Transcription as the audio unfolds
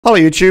Hello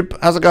YouTube,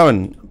 how's it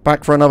going?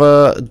 Back for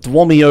another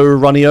Dwomio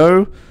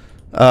Runio.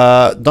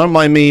 Don't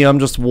mind me, I'm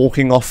just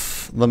walking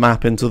off the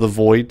map into the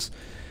void.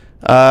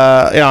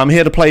 Yeah, I'm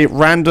here to play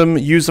random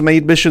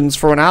user-made missions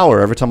for an hour.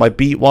 Every time I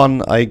beat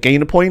one, I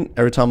gain a point.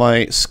 Every time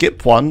I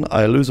skip one,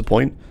 I lose a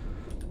point.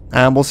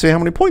 And we'll see how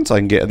many points I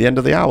can get at the end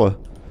of the hour.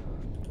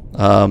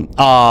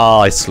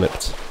 I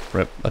slipped.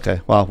 Rip.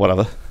 Okay, well,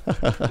 whatever.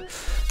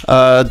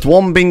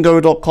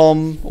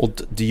 DWOMBingo.com or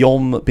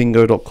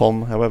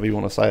DYOMBingo.com, however you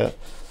want to say it.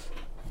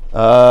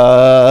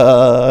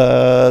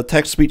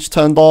 Text speech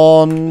turned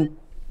on.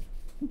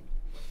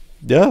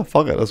 Yeah,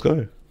 fuck it, let's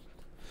go.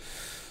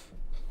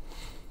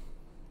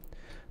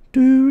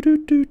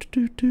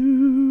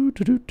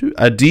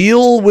 A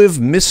deal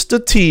with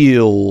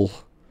Mr.Teal.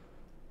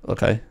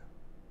 Okay.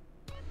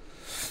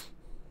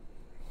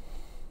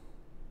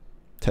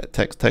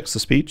 Text to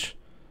speech.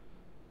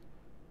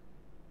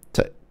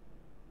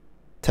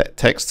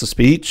 Text to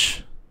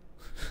speech.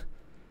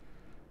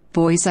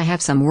 Boys, I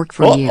have some work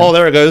for you. Oh,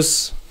 there it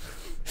goes.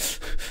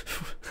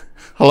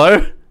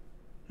 Hello?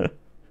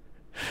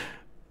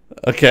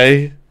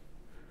 Okay.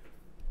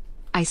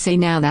 I say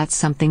now that's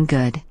something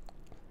good.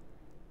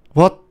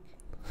 What?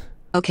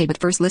 Okay, but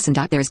first listen,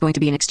 Doc. There's going to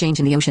be an exchange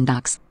in the ocean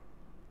docks.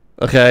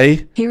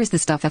 Okay. Here is the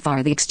stuff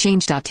FR, the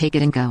exchange. Take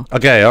it and go.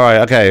 Okay, alright,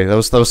 okay. There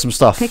was some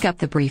stuff. Pick up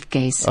the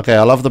briefcase. Okay,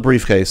 I love the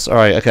briefcase.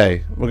 Alright,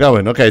 okay. We're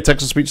going. Okay,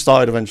 text to speech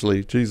started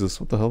eventually. Jesus,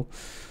 what the hell?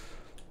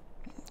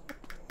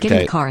 Get in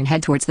the car and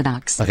head towards the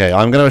docks. Okay,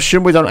 I'm going to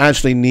assume we don't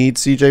actually need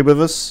CJ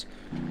with us.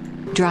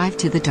 Drive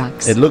to the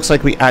docks. It looks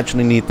like we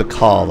actually need the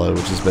car, though,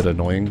 which is a bit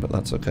annoying, but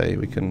that's okay.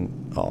 We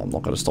can... Oh, I'm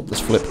not going to stop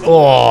this flip.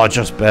 Oh,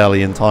 just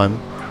barely in time.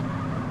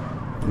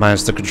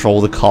 Managed to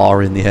control the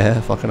car in the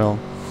air. Fucking hell.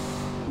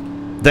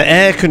 The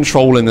air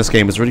control in this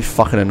game is really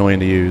fucking annoying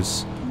to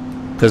use.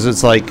 Because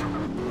it's like...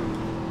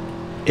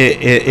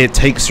 It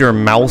takes your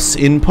mouse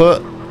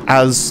input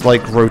as,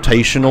 like,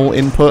 rotational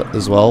input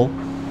as well.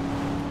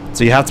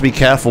 So you have to be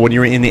careful when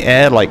you're in the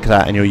air like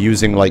that and you're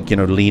using, like, you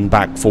know, lean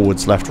back,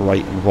 forwards, left,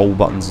 right, and roll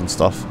buttons and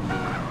stuff.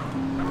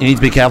 You need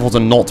to be careful to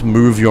not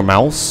move your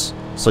mouse,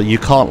 so you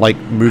can't, like,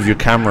 move your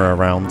camera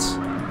around.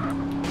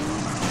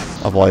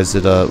 Otherwise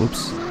it,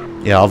 oops.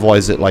 Yeah,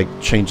 otherwise it, like,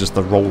 changes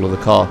the roll of the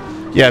car.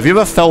 Yeah, have you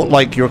ever felt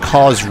like your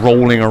car's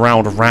rolling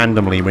around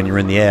randomly when you're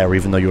in the air,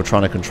 even though you're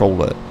trying to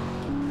control it?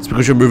 It's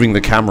because you're moving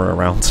the camera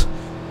around.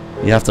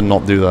 You have to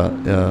not do that,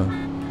 yeah.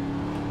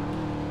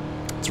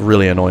 It's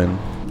really annoying.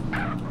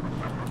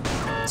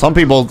 Some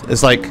people,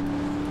 it's like,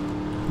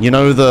 you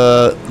know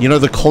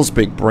the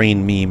cosmic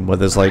brain meme where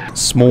there's like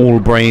small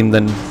brain,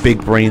 then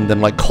big brain,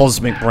 then like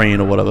cosmic brain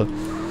or whatever.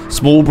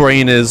 Small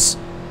brain is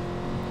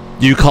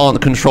you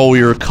can't control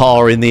your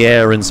car in the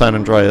air in San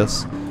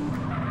Andreas.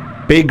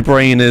 Big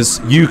brain is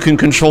you can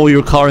control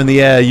your car in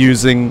the air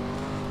using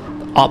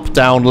up,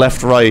 down,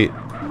 left, right.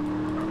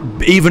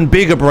 Even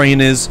bigger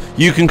brain is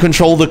you can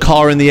control the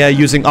car in the air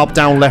using up,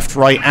 down, left,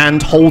 right,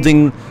 and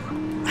holding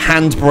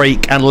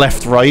handbrake and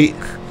left, right.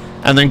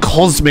 And then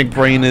cosmic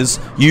brain is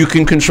you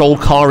can control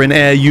car in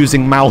air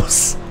using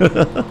mouse.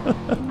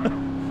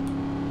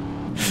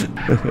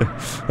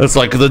 That's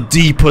like the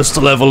deepest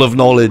level of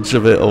knowledge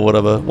of it or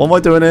whatever. What am I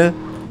doing here?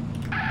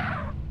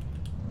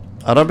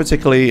 I don't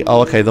particularly...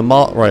 Oh, okay, the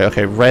right,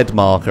 okay, red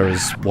marker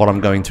is what I'm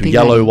going to.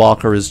 Yellow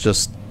marker is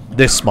just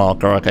this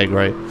marker. Okay,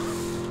 great.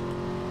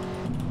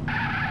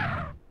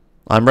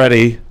 I'm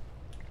ready.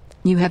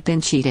 You have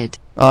been cheated.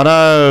 Oh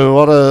no,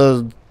 what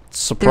a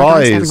surprise. There are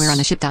guards everywhere on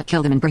the ship.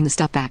 Kill them and bring the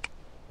stuff back.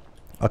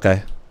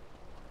 Okay.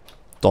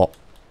 Dot.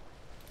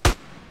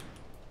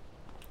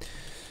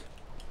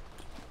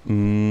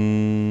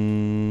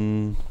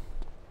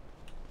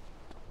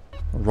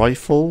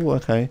 Rifle?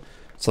 Okay.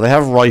 So they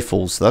have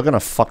rifles. They're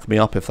gonna fuck me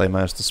up if they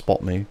manage to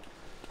spot me.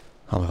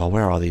 Oh my god,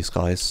 where are these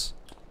guys?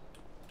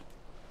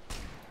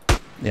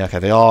 Yeah, okay,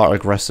 they are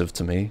aggressive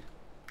to me.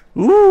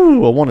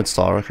 Ooh, a wanted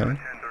star, okay.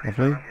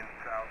 Lovely.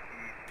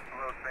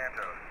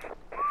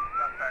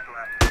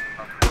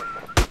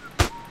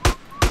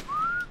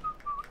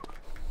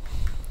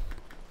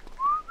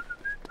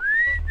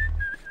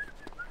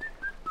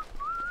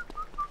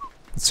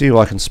 Let's see who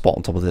I can spot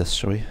on top of this,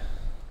 shall we?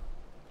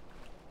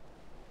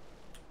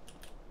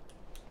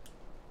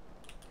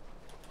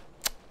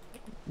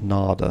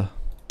 Nada.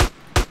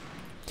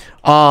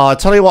 Ah, I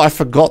tell you what, I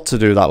forgot to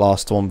do that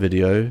last one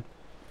video.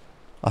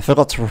 I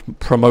forgot to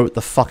promote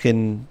the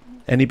fucking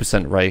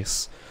any%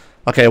 race.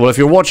 Okay, well if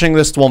you're watching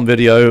this one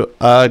video,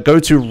 go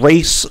to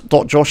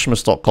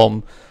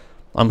race.joshmus.com.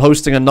 I'm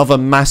hosting another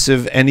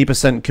massive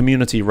any%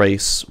 community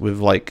race with,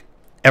 like,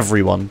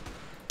 everyone.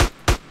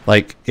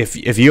 Like,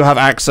 if you have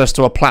access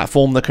to a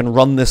platform that can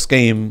run this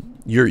game,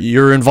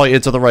 you're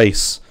invited to the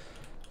race.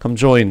 Come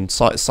join.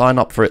 Sign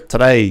up for it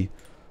today.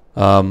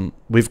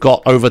 We've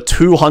got over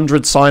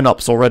 200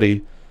 sign-ups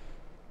already.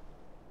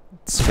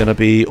 It's gonna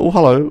be... Oh,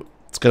 hello.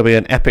 It's gonna be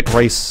an epic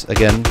race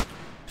again.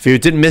 If you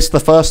didn't miss the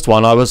first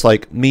one, I was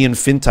like... Me and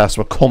Fintas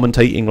were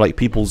commentating, like,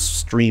 people's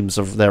streams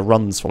of their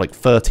runs for, like,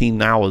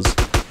 13 hours.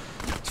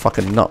 It's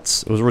fucking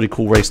nuts. It was a really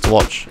cool race to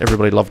watch.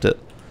 Everybody loved it.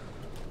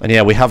 And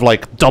yeah, we have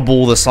like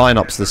double the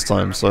sign-ups this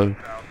time, so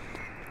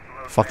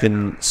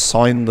fucking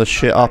sign the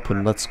shit up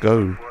and let's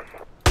go.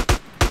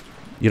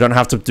 You don't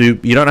have to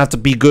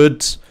be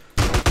good.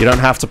 You don't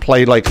have to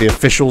play like the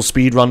official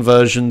speedrun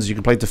versions. You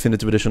can play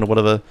Definitive Edition or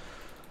whatever.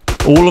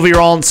 All of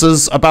your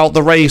answers about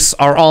the race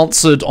are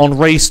answered on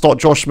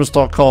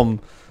race.joshmus.com.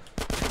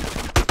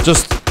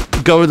 Just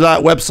go to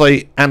that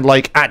website and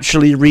like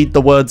actually read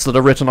the words that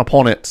are written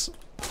upon it.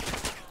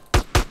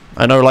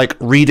 I know like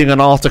reading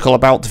an article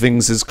about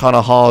things is kind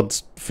of hard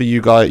for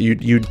you guys, you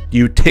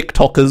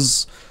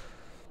TikTokers,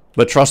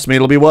 but trust me,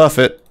 it'll be worth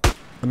it.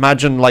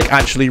 Imagine like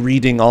actually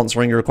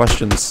answering your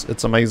questions.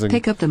 It's amazing.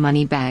 Pick up the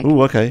money bag.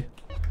 Ooh, okay.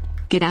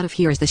 Get out of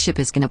here as the ship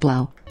is gonna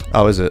blow.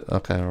 Oh, is it?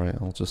 Okay, alright.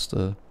 I'll just,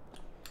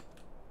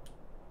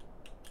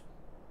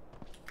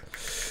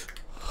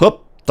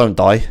 Hup! Don't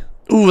die.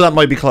 Ooh, that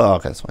might be close. Oh,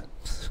 okay, that's fine.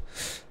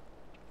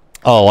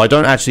 Oh, I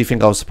don't actually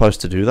think I was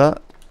supposed to do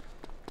that.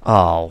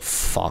 Oh,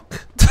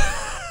 fuck.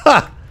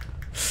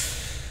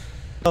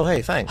 Oh,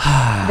 hey, thanks.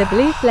 The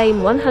Blue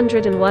Flame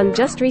 101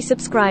 just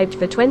resubscribed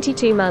for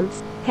 22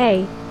 months.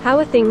 Hey, how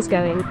are things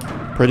going?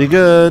 Pretty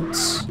good.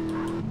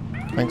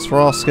 Thanks for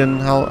asking.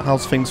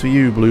 How's things for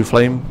you, Blue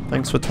Flame?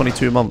 Thanks for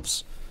 22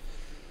 months.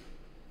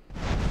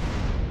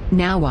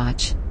 Now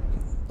watch.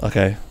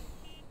 Okay.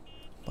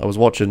 I was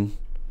watching.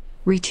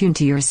 Retune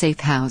to your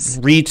safe house.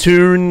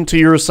 Retune to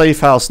your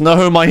safe house.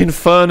 No, my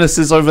Infernus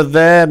is over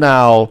there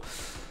now.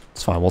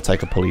 It's fine, we'll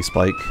take a police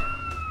bike.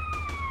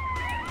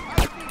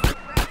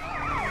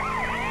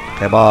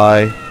 Okay,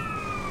 bye.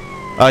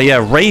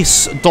 Yeah,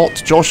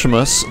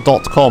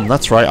 race.joshimus.com.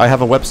 That's right, I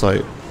have a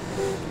website.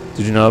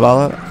 Did you know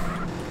about that?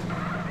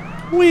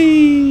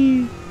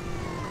 Whee!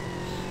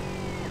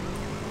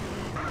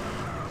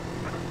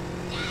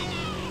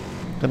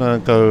 Gonna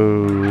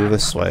go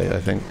this way,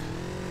 I think.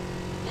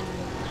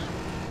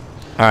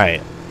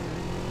 Alright.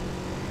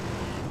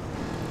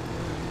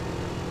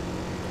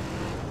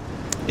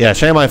 Yeah,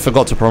 shame I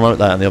forgot to promote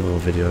that in the other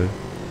video.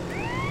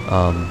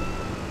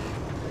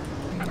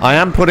 I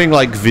am putting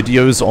like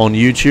videos on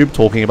YouTube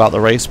talking about the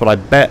race, but I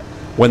bet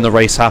when the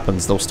race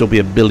happens there'll still be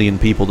a billion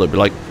people that'll be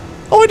like,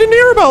 oh, I didn't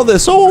hear about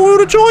this, oh, I would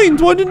have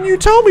joined, why didn't you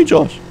tell me,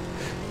 Josh?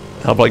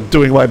 I'm like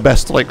doing my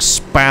best to like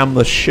spam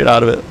the shit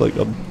out of it. Like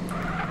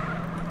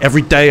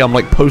every day I'm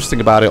like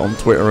posting about it on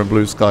Twitter and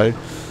Blue Sky.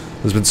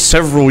 There's been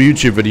several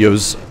YouTube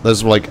videos.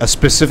 There's like a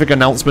specific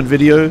announcement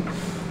video.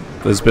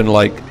 There's been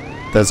like,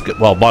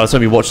 well, by the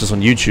time you watch this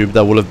on YouTube,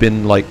 there will have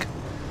been like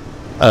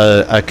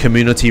a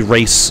community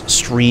race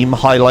stream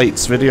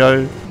highlights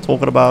video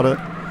talking about it.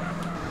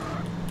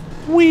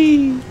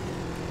 Whee!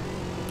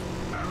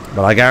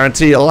 But I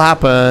guarantee it'll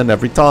happen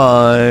every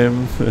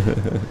time.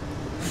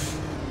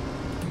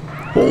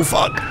 Oh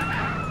fuck!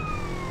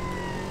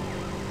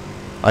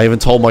 I even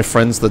told my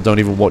friends that don't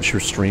even watch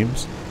your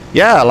streams.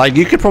 Yeah, like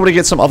you could probably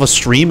get some other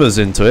streamers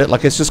into it.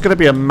 Like it's just gonna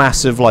be a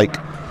massive like,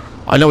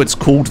 I know it's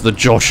called the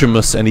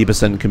Joshimus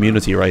Any%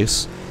 community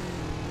race,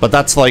 but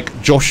that's like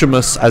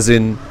Joshimus as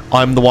in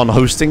I'm the one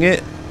hosting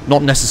it,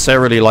 not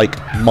necessarily like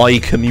my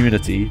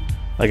community.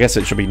 I guess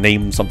it should be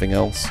named something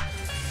else.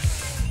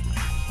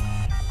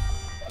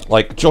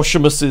 Like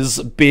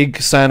Joshimus's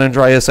Big San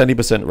Andreas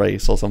Any%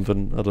 race or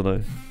something. I don't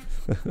know.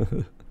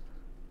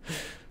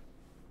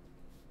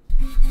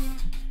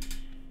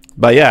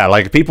 But yeah,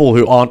 like people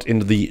who aren't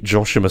in the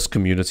Joshimus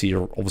community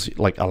are obviously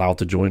like allowed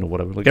to join or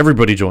whatever. Like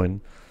everybody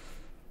join.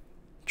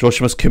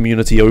 Joshimus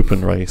community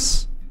open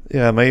race.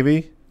 Yeah,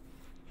 maybe.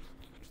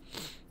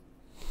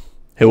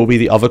 Who will be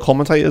the other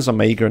commentators?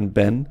 Omega and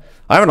Ben.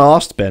 I haven't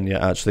asked Ben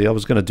yet, actually. I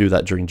was going to do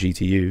that during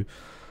GTU.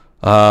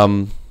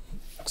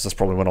 Because that's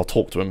probably when I'll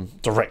talk to him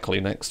directly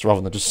next,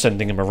 rather than just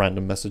sending him a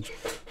random message.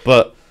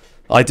 But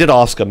I did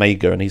ask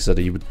Omega, and he said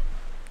he would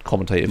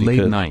commentate if he could.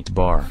 Late night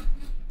bar.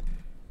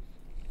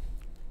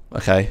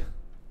 Okay.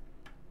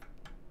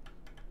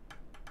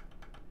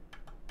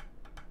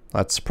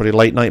 That's a pretty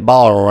late night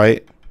bar,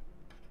 alright.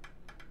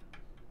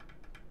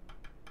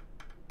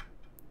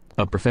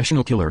 A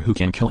professional killer who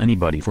can kill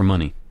anybody for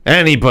money.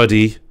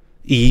 Anybody,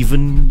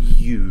 even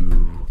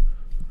you.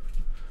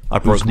 I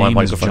broke my name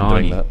is microphone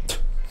Johnny. doing that.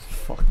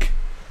 Fuck.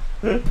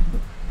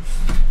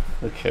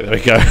 Okay, there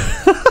we go.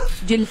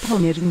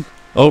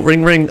 Oh,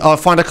 ring ring. Oh,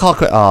 find a car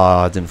quick.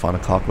 Ah, I didn't find a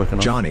car quick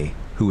enough. Johnny,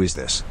 who is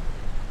this?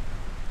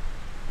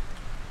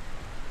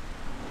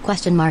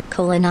 Question mark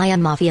colon I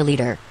am mafia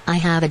leader. I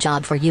have a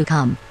job for you,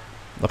 come.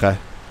 Okay.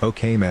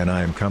 Okay, man,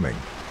 I am coming.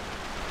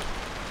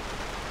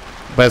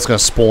 But it's gonna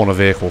spawn a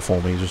vehicle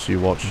for me, just you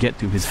watch. Get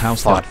to his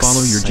house. Fuck's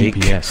Follow your sake.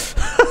 GPS.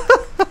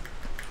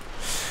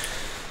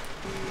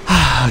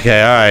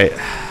 Okay, alright.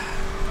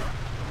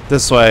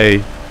 This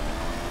way.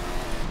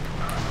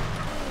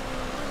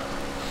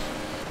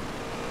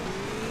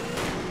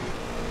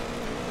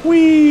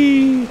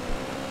 Whee!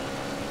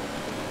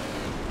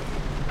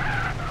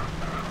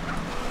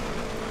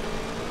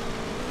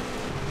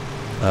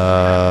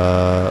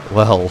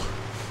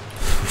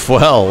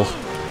 Well,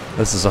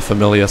 this is a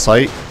familiar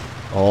sight.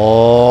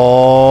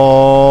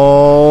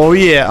 Oh,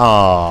 yeah.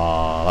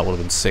 Ah, that would have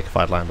been sick if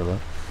I'd landed there.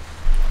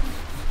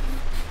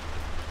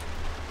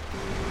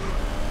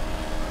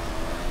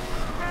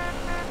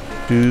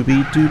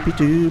 Dooby doopy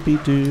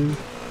dooby doo.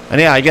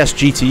 And yeah, I guess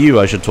GTU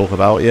I should talk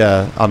about,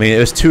 yeah. I mean, it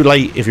was too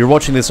late. If you're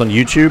watching this on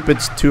YouTube,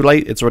 it's too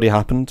late. It's already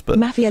happened, but...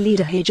 Mafia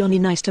leader, hey Johnny,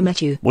 nice to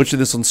meet you. Watching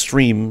this on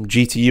stream,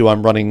 GTU,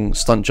 I'm running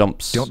stunt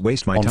jumps Don't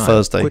waste my on time.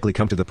 Thursday. Quickly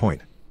come to the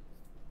point.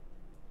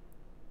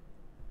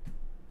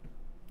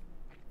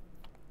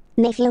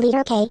 Mafia leader,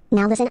 okay.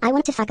 Now listen, I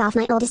want to fuck off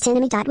my oldest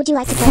enemy. Would you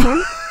like to kill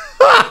him?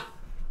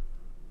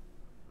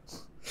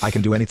 I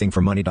can do anything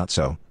for money.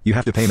 So you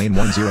have to pay main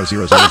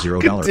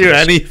 $1,000. Do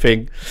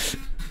anything.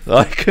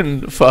 I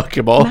can fuck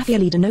him off. Mafia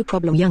leader, no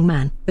problem, young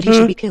man, but he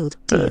should be killed.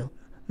 Deal.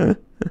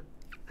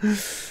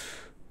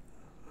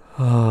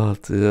 Oh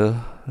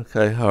dear.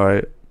 Okay,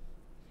 alright.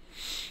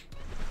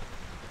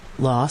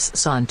 Los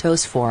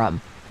Santos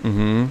Forum.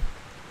 Mm-hmm.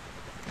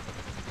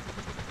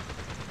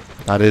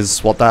 That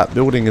is what that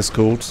building is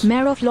called.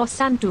 Mayor of Los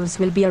Santos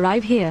will be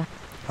arrive here.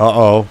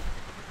 Uh-oh.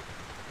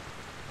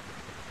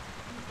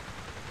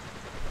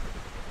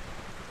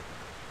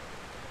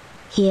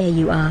 Here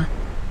you are.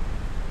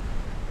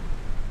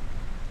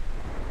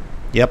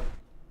 Yep.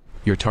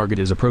 Your target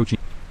is approaching.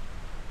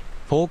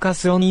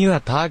 Focus on your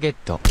target.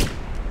 Do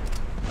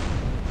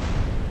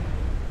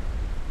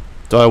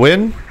I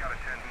win?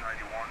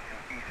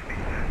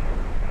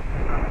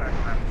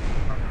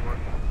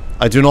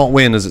 I do not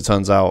win, as it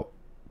turns out.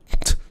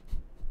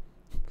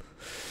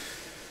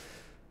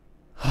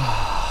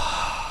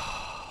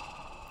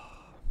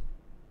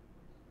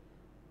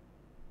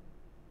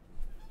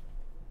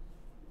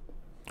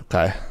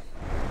 Okay.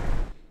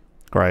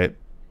 Great.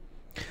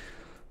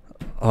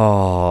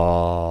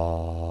 Oh.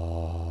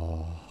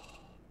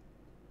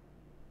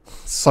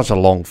 Such a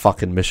long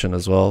fucking mission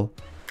as well.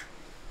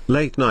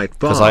 Late night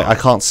bar. Because I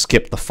can't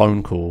skip the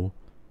phone call.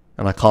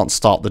 And I can't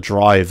start the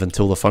drive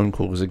until the phone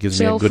call because it gives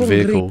me a good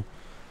vehicle.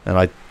 And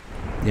I...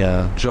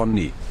 Yeah.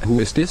 Johnny, who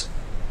is this?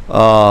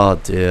 Oh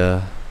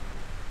dear.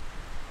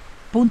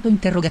 Punto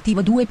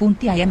interrogativo 2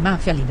 punti. I am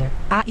Mafia leader.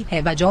 I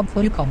have a job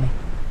for you, come.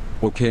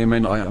 Okay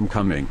man, I am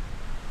coming.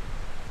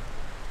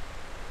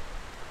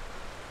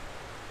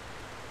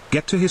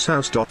 Get to his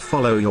house.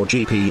 Follow your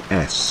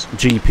GPS.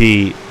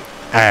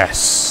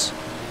 GPS.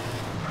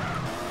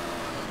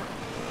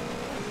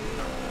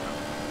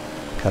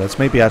 Okay, let's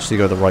maybe actually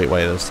go the right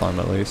way this time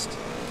at least.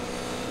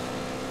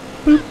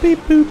 Boopy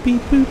boopy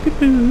boopy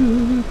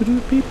boo.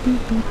 Boopy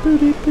boopy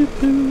boopy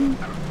boopy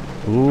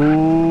boo.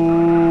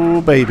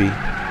 Ooh, baby.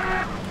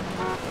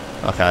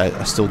 Okay,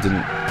 I still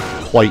didn't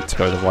quite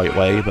go the right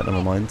way, but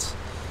never mind.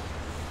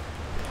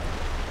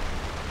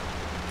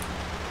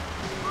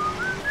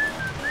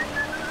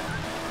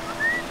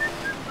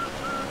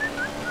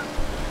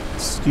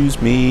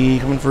 Excuse me,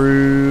 coming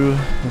through.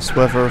 This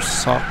weather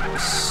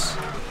sucks.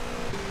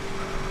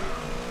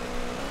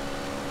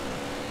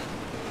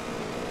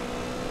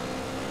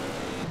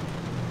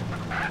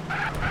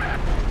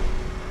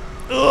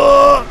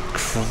 Ugh,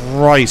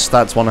 Christ,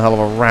 that's one hell of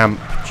a ramp.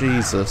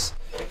 Jesus.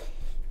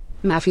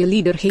 Mafia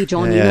leader, hey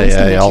Johnny, Yeah, nice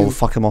to meet I'll you.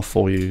 fuck him off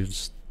for you.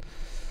 Just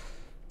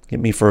get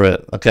me through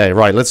it. Okay,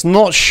 right, let's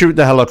not shoot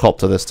the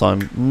helicopter this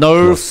time.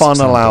 No fun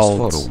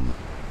allowed.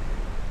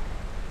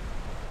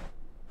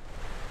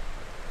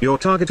 Your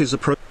target is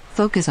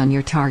Focus on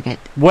your target.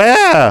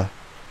 Where?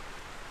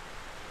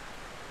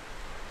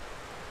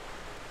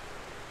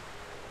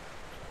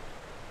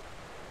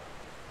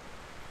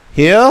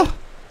 Here?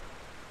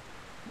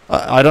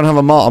 I don't have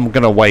a mark. I'm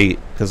gonna wait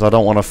because I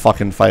don't want to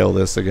fucking fail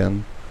this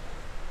again.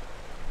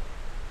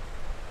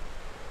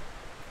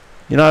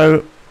 You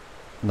know,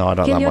 no, I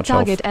don't Kill have your much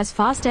health. target as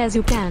fast as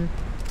you can.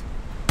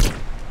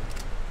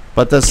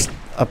 But there's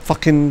a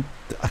fucking...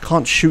 I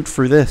can't shoot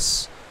through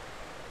this.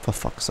 For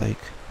fuck's sake.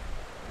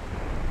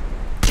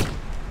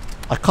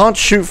 I can't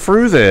shoot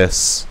through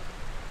this.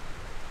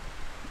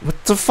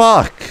 What the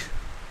fuck?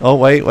 Oh,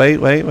 wait.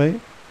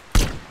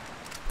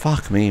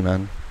 Fuck me,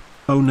 man.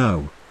 Oh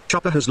no.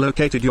 Chopper has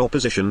located your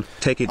position.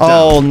 Take it down.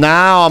 Oh,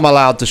 now I'm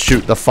allowed to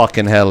shoot the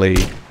fucking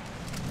heli.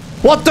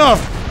 What the...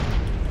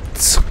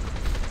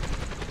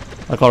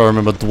 I gotta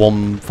remember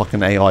DYOM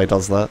fucking AI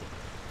does that.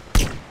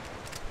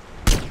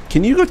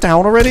 Can you go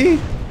down already?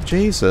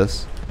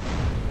 Jesus.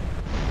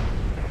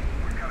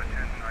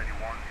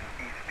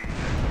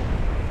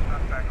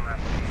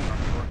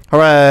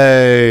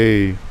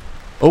 Hooray!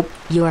 Oh.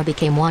 You are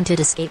became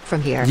wanted. Escape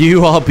from here.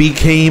 You are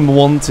became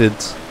wanted.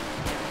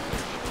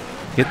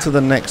 Get to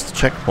the next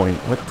checkpoint.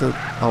 What the...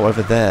 Oh,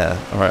 over there.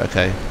 Alright,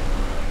 okay.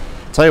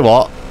 Tell you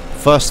what.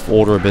 First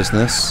order of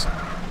business.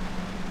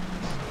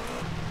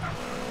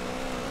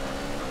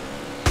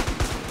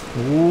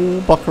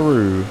 Ooh,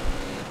 buckaroo.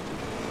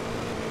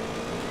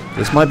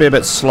 This might be a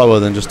bit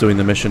slower than just doing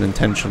the mission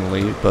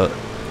intentionally, but...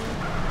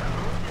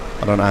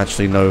 I don't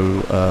actually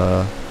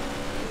know,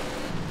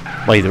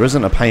 Wait, there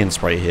isn't a paint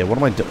spray here. What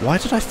am I doing? Why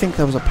did I think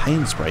there was a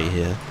paint spray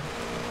here?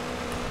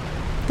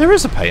 There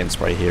is a paint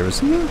spray here,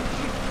 isn't there?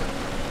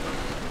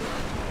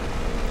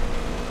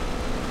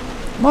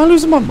 Am I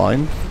losing my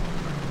mind?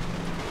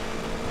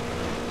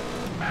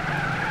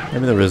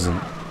 Maybe there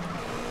isn't.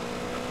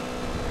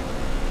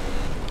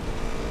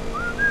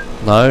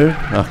 No?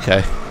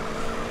 Okay.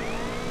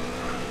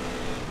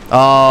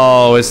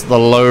 Oh, it's the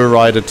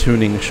lowrider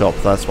tuning shop.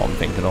 That's what I'm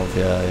thinking of.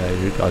 Yeah,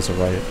 you guys are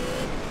right.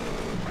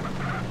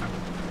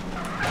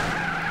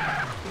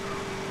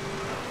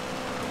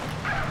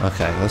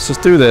 Okay, let's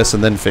just do this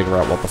and then figure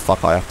out what the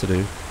fuck I have to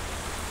do.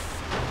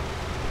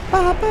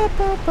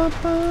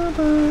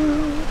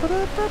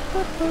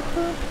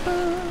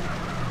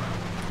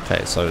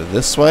 Okay, so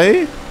this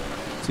way.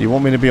 So you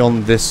want me to be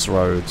on this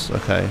road?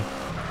 Okay.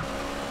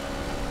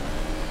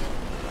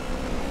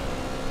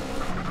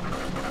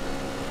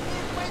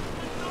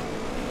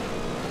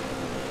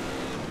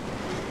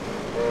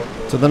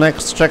 To the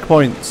next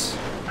checkpoint.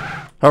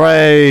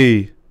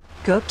 Hooray!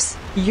 Cops,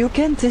 you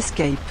can't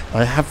escape.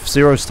 I have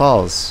 0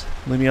 stars.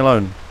 Leave me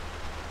alone.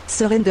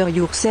 Surrender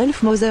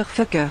yourself,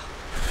 motherfucker.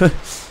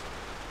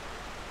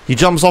 He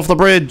jumps off the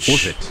bridge.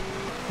 Bullshit.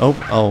 Oh,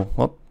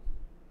 what?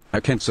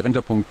 I can't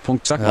surrender.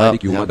 Sag mal,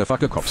 you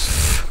motherfucker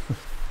cops.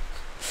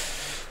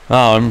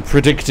 I'm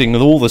predicting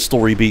all the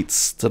story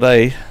beats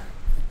today.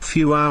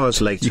 Few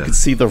hours later. You can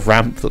see the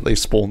ramp that they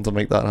spawned to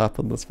make that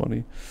happen. That's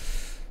funny.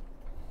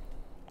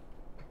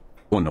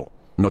 Oh no,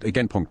 not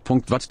again.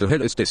 What the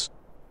hell is this?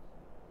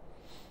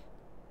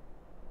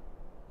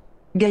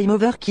 Game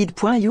over, kid.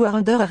 You are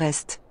under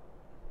arrest.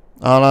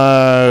 Oh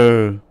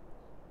no.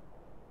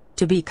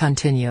 To be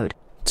continued.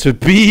 To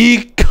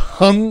be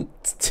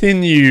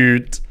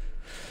continued.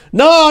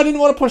 No, I didn't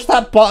want to push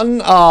that button.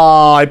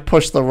 Ah, I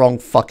pushed the wrong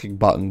fucking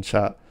button,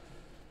 chat.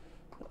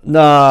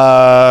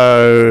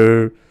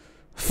 No.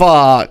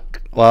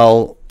 Fuck.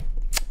 Well.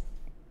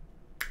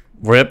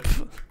 Rip.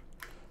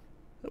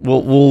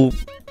 We'll...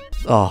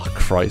 Oh,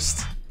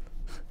 Christ.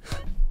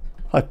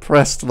 I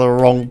pressed the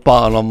wrong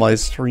button on my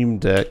stream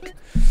deck.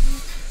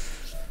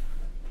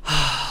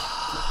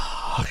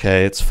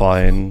 Okay, it's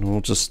fine.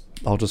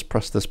 I'll just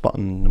press this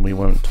button and we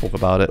won't talk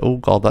about it. Oh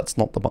god, that's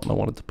not the button I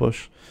wanted to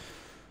push.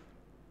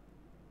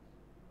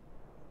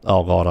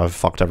 Oh god, I've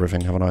fucked everything,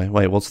 haven't I?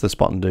 Wait, what's this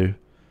button do?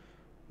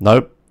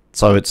 Nope.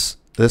 So it's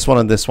this one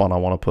and this one I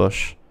want to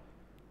push.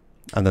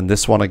 And then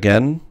this one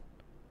again.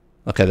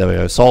 Okay, there we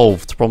go.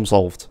 Solved. Problem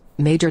solved.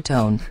 Major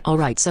Tone.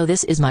 Alright, so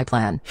this is my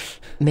plan.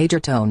 Major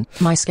Tone,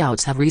 my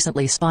scouts have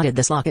recently spotted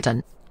this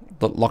Locaton.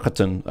 The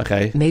Locaton,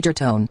 okay. Major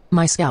Tone,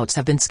 my scouts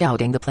have been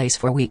scouting the place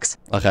for weeks.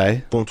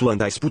 Okay.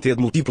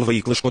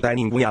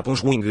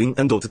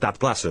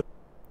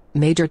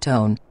 Major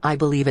Tone, I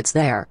believe it's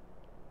there.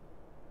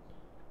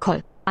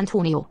 Col,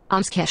 Antonio,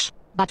 Armscash.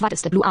 But what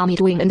is the Blue Army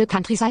doing in the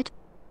countryside?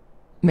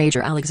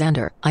 Major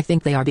Alexander, I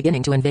think they are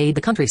beginning to invade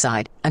the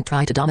countryside and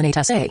try to dominate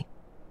SA.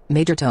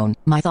 Major Tone,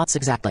 my thoughts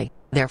exactly.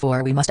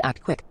 Therefore, we must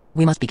act quick.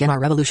 We must begin our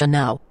revolution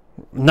now.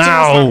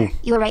 Now!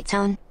 You were right,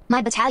 Tone.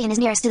 My battalion is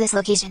nearest to this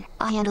location.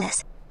 I'll handle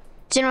this.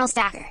 General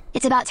Stacker,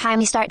 it's about time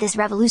we start this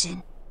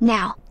revolution.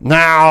 Now.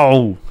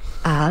 Now!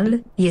 Al,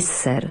 yes,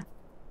 sir.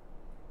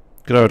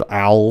 Good old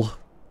Al.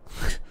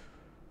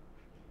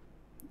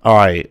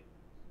 Alright.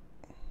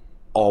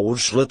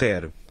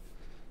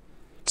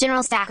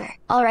 General Stacker,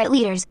 alright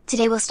leaders,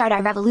 today we'll start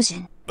our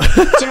revolution.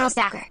 General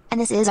Stacker,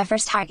 and this is our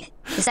first target.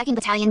 The 2nd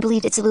Battalion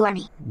believed it's a Blue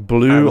Army.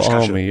 Blue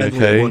Army,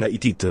 okay. Okay,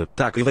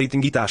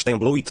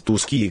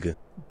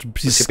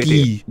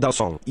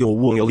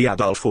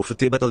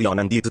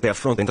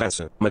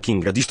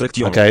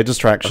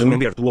 distraction.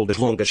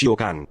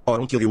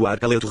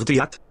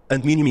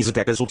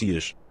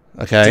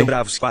 Okay.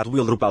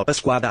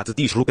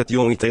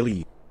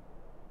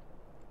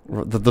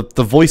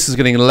 The voice is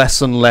getting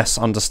less and less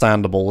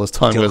understandable as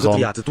time goes on.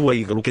 What? How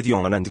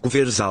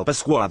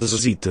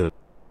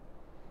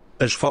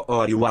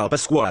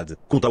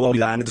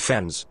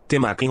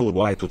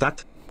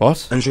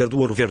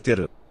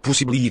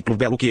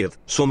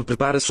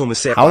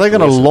are they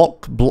gonna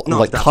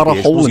like cut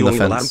a hole in the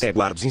fence?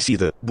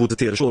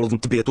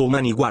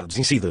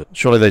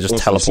 Surely they just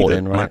teleport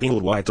in, right?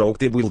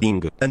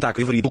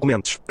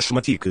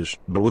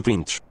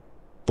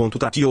 Ponto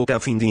tatio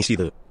até fim de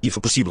incida. If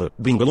possível,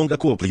 bringa longa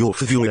couple of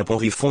viola por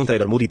riff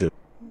fonteira morida.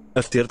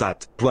 After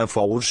that, plan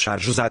forward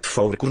charges at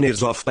 4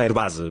 corners of their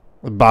base.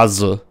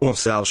 Base. On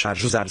cell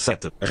charges at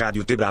 7.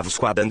 Radio T Bravo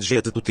Squad and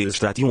jet to tail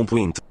strat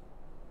point.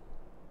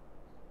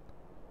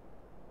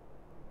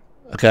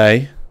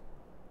 Okay.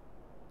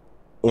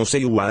 On say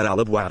you are all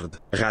aboard.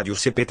 Radio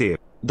CPT.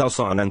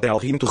 Dawson and tell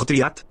him to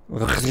retriat.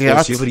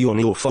 Retriat.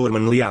 Severionio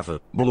foreman liave.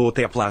 Below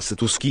te place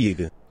to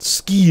ski.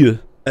 Ski.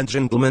 And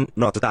gentlemen,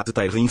 note that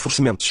the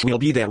reinforcements will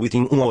be there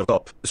within 1 hour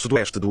top,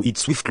 southwest do it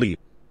swiftly.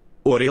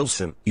 Or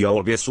else, you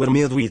always were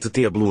made with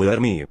the Blue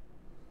Army.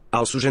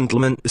 Also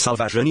gentlemen,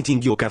 salvage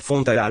anything you can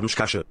find arms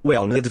cache,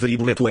 well need very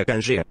bullet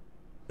weapons.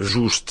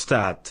 Just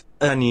that,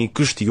 any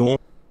question?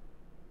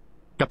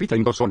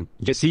 Captain Dawson,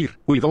 yes sir,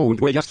 we don't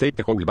just take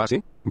the whole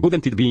base,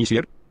 wouldn't it be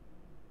easier?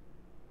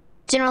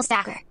 General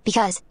Stacker,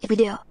 because, if we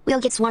do,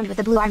 we'll get swarmed with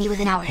the Blue Army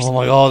within hours. Oh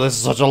my god, this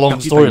is such a long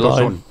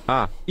storyline.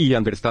 Ah, he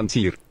understands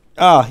here.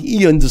 Ah,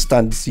 he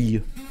understands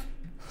here.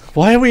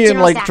 Why are we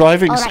General in, like, Stacker,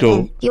 driving all right, school?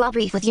 then, you all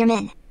brief with your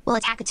men. We'll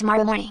attack it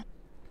tomorrow morning.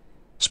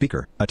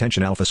 Speaker,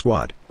 attention Alpha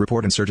Squad,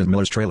 report Insurgent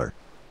Miller's trailer.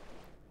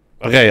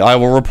 Okay, I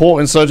will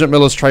report in Sergeant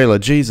Miller's trailer.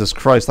 Jesus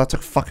Christ, that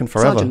took fucking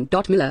forever.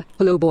 Sergeant Miller,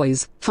 hello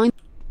boys. Fine.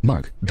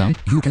 Mark, Dan,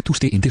 you get to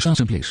stay in this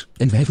awesome place.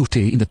 And we have to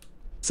stay in the...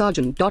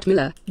 Sergeant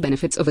Miller,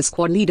 benefits of a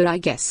squad leader, I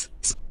guess.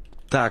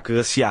 Tak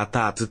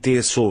siatat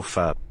te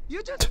sofa.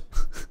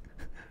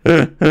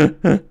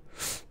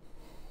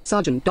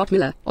 Sergeant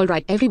Miller,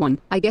 alright everyone,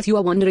 I guess you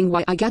are wondering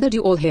why I gathered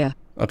you all here.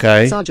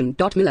 Okay. Sergeant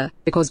Miller,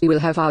 because we will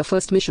have our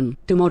first mission,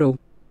 tomorrow.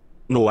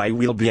 No, I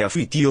will be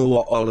with you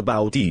all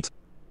about it.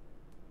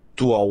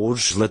 2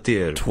 hours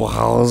later. 2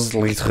 hours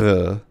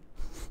later.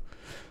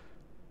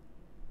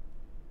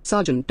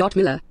 Sergeant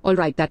Miller,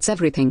 alright, that's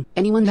everything.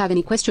 Anyone have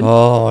any questions?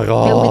 Oh my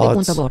god. Tell me the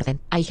point of order.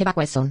 I have a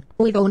question.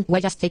 We don't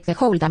just take the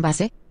whole damn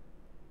base?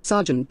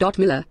 Sergeant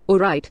Miller,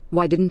 alright,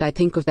 why didn't I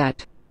think of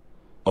that?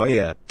 Oh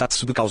yeah,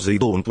 that's because they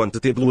don't want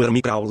to blow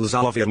me crowds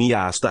all over me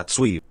ass, that's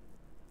why.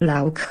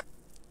 Lauk.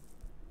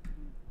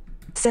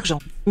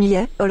 Sergeant.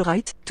 Yeah,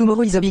 alright.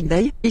 Tomorrow is a big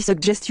day. I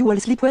suggest you all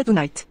sleep well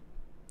tonight.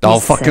 I'll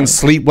fucking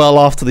sleep well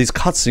after these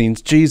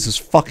cutscenes. Jesus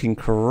fucking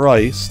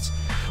Christ.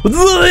 Dude,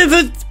 are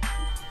you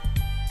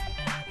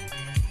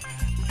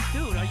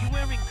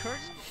wearing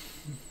curtains?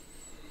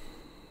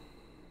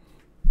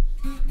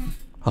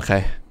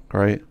 Okay,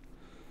 great.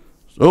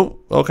 Oh,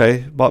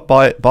 okay.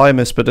 Bye,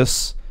 Miss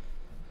Bedis.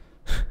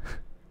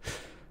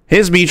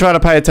 Here's me trying to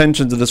pay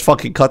attention to this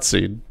fucking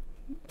cutscene.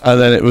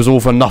 And then it was all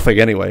for nothing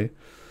anyway.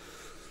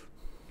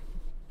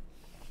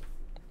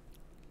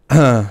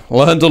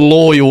 Learned a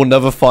law you will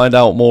never find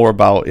out more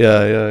about.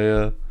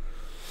 Yeah.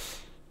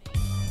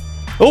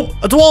 Oh,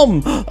 a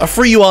DYOM! A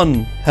free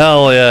one!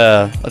 Hell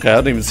yeah. Okay, I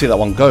didn't even see that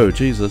one go.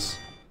 Jesus.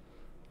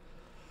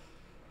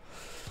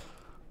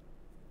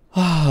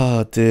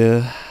 Ah,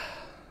 dear.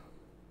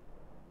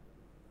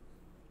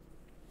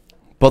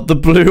 But the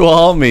blue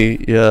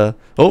army, yeah.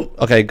 Oh,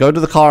 okay, go to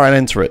the car and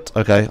enter it.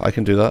 Okay, I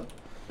can do that.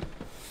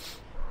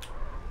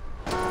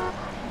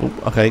 Oh,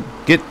 okay,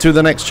 get to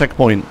the next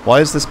checkpoint.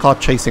 Why is this car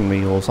chasing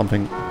me or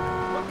something?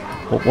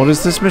 What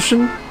is this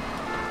mission?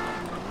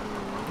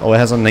 Oh, it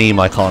has a name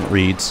I can't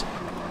read.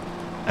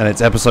 And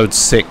it's episode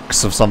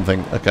 6 of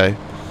something. Okay.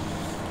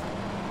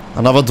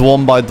 Another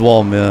DYOM by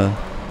DYOM, yeah.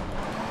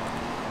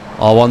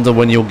 I wonder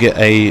when you'll get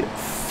a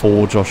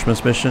 4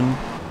 Joshmas mission.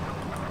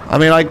 I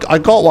mean, I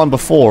got one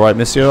before, right,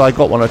 Monsieur? I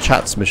got one of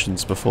Chat's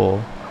missions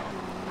before.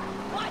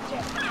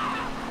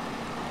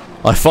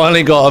 I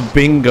finally got a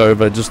bingo,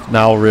 but just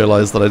now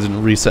realized that I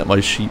didn't reset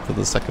my sheet for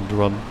the second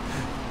run.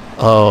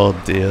 Oh,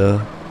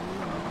 dear.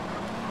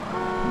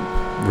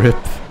 Rip.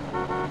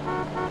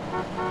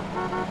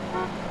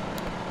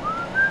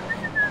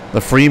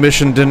 The free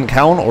mission didn't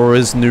count, or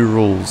is new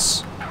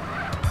rules?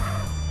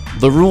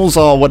 The rules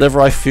are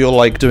whatever I feel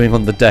like doing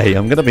on the day.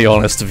 I'm gonna be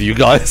honest with you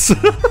guys.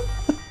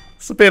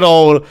 It's a bit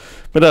old,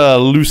 bit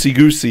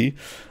loosey-goosey.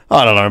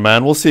 I don't know,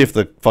 man. We'll see if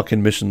the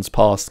fucking missions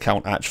past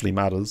count actually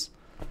matters.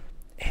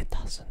 It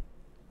doesn't.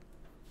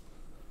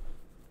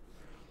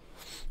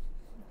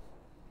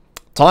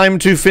 Time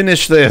to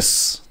finish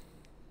this.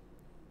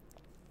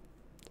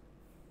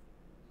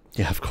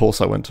 Yeah, of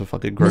course I went to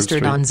fucking Grove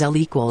Street. Mr. Donzel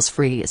equals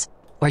freeze,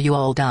 or you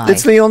all die.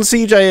 It's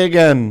Leoncj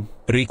again.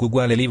 Rick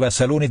uguale Liva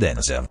Salone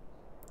Denzel.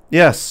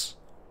 Yes.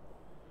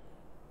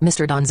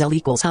 Mr. Donzel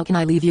equals how can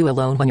I leave you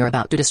alone when you're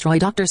about to destroy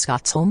Dr.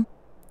 Scott's home?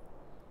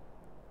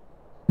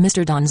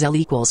 Mr. Donzel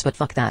equals but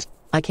fuck that.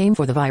 I came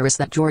for the virus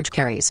that George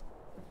carries.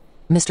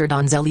 Mr.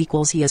 Donzel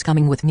equals he is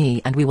coming with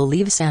me and we will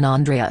leave San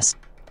Andreas.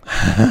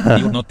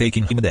 You're not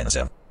taking him,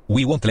 Denzel.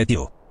 We won't let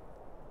you.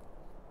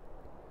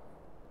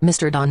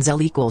 Mr.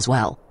 Donzel equals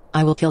well,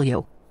 I will kill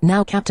you.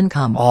 Now Captain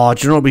come. Oh,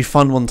 do you know what would be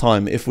fun one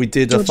time? If we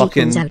did a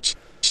fucking... Ouch.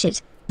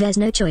 Shit. There's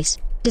no choice.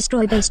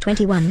 Destroy base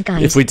 21,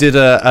 guys. If we did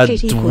a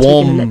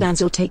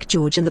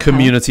DYOM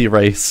community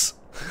race.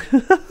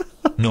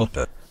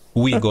 Nope.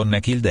 We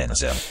gonna kill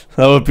Denzel.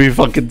 That would be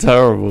fucking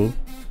terrible.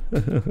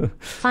 Oh,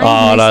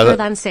 no,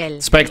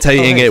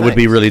 spectating it would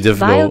be really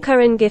difficult. Vile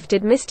Curran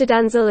gifted Mr.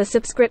 Danzel a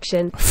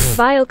subscription.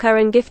 Vile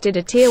Curran gifted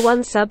a tier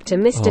 1 sub to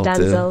Mr.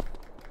 Danzel.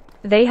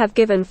 They have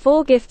given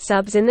 4 gift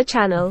subs in the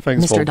channel.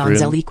 Thanks, Mr.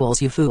 Donzel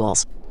equals you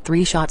fools.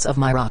 3 shots of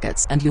my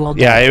rockets and you all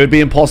die. Yeah, it would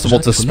be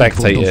impossible to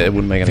spectate it. It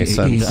wouldn't make any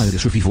sense.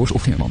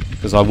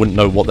 Because I wouldn't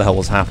know what the hell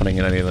was happening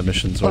in any of the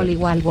missions. Right? Only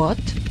while what?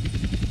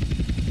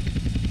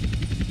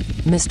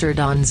 Mr.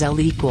 Donzel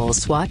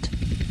equals what?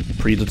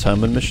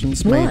 Predetermined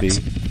missions, maybe.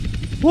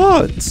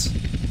 What?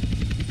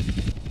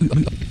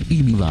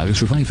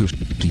 Survivors.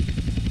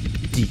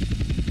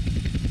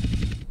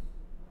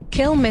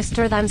 Kill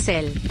Mr.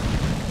 Danzel.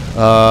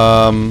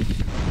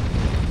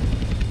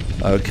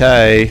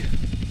 Okay.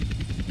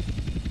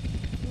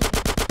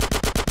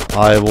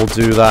 I will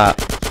do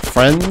that.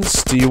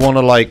 Friends, do you want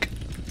to, like,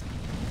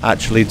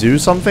 actually do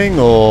something,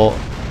 or...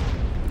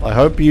 I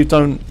hope you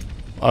don't...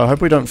 I hope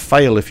we don't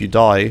fail if you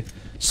die.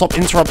 Stop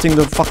interrupting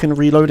the fucking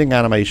reloading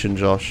animation,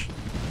 Josh.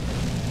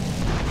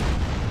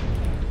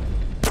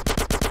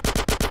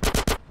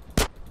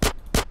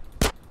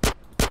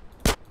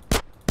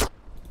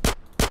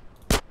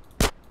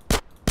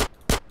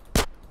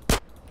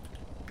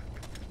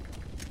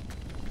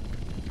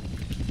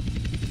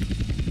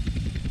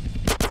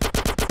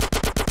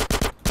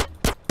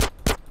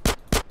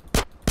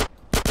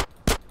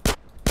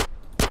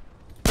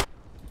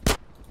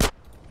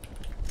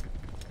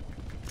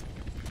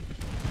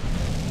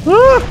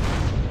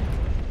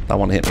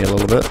 one hit me a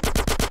little bit.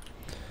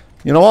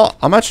 You know what?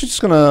 I'm actually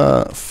just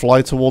gonna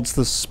fly towards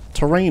this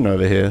terrain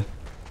over here.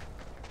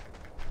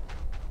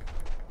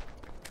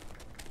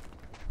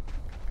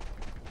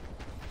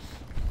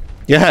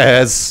 Yeah,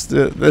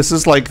 this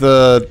is like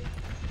the...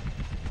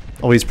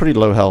 Oh, he's pretty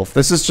low health.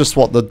 This is just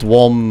what the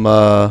DYOM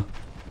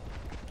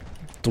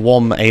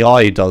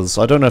AI does.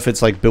 I don't know if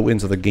it's like built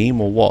into the game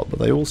or what, but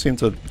they all seem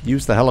to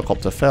use the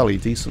helicopter fairly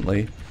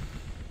decently.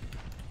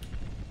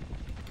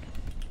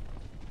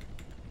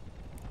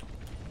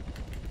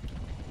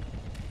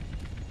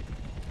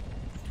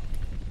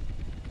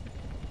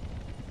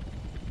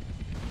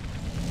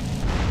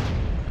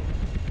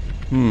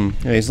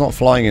 Yeah, he's not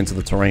flying into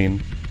the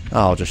terrain.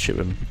 Oh, I'll just shoot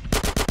him.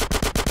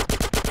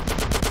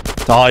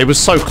 Oh, he was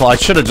so close. I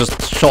should have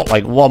just shot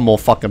like one more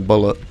fucking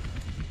bullet.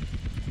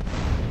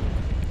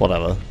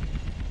 Whatever.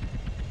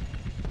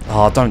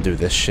 Oh, don't do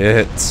this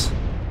shit.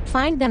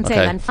 Find Denzel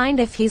and find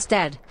if he's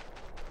dead.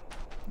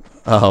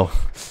 Oh.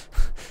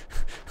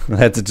 I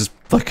had to just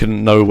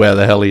fucking know where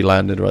the hell he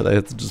landed right there. I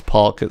had to just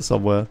park it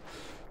somewhere.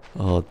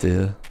 Oh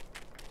dear.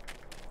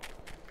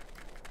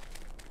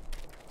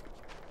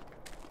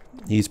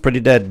 He's pretty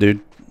dead, dude.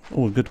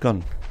 Oh, good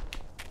gun.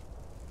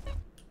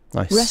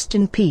 Nice. Rest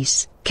in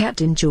peace,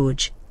 Captain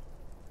George.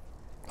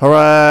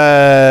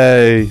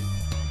 Hooray!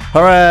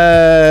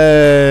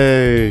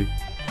 Hooray!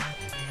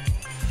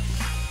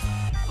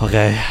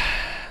 Okay.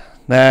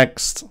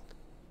 Next.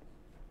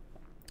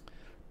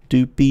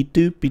 Doopy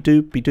doopy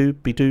doopy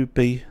doopy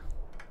doopy.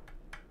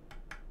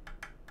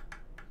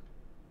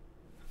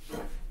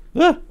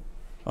 Ah!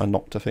 I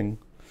knocked a thing.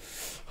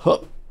 Huh.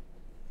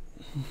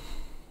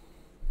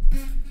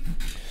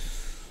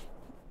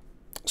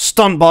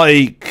 Stunt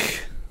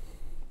bike.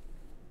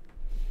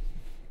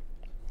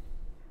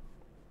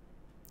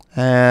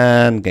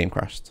 And game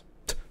crashed.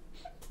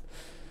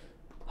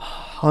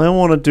 I don't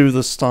want to do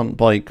the stunt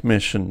bike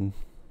mission.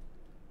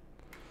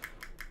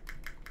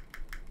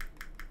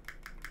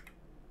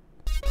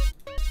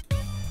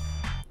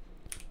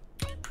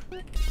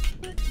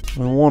 I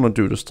want to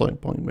do the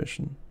stunt bike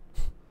mission.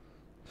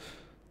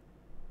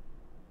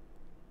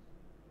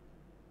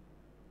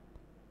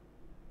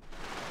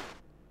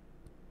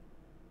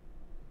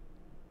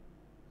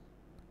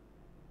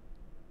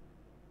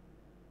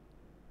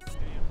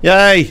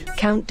 Yay!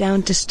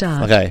 Countdown to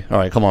start. Okay,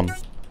 alright, come on.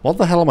 What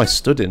the hell am I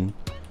stood in?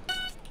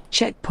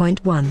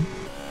 Checkpoint 1.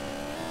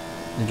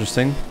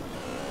 Interesting.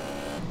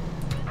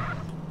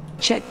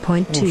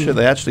 Checkpoint 2. Oh shit,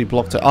 they actually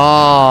blocked it.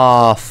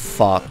 Ah,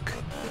 fuck.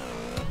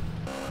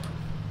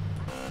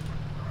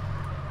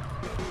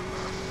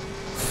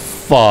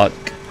 Fuck.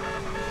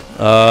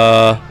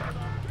 Oh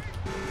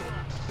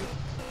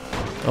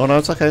no,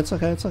 it's okay, it's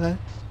okay, it's okay.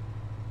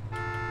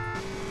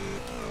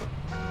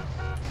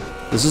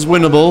 This is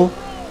winnable.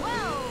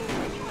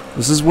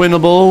 This is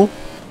winnable.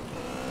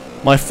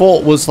 My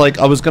thought was like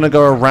I was gonna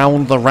go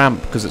around the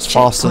ramp because it's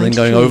faster than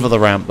going over the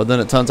ramp, but then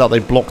it turns out they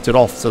blocked it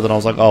off, so then I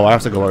was like, oh, I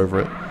have to go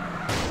over it.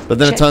 But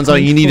then it turns out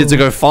you needed to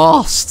go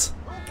fast.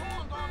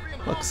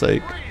 Fuck's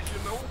sake.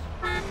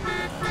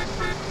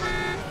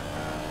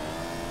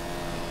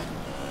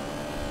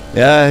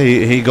 Yeah,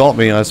 he got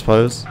me, I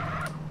suppose.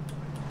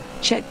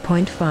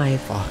 Checkpoint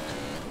 5. Fuck.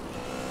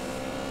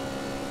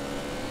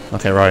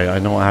 Okay, right, I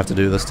know what I have to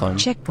do this time.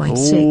 Checkpoint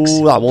 6.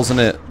 Ooh, that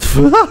wasn't it.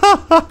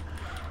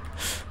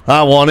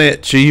 That wasn't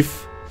it,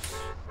 Chief.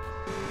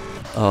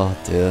 Oh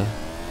dear.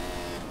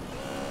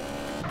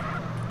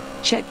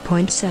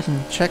 Checkpoint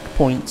 7.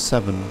 Checkpoint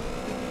 7.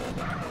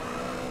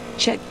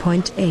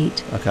 Checkpoint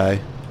 8. Okay.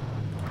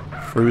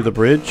 Through the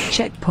bridge.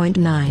 Checkpoint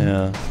 9.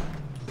 Yeah.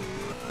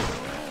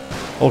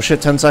 Oh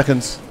shit, 10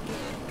 seconds.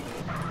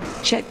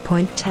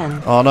 Checkpoint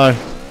 10. Oh no.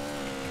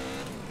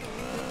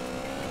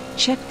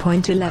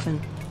 Checkpoint 11.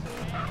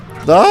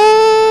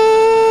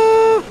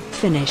 Ah!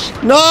 Finish.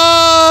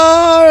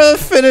 No! The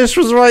finish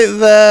was right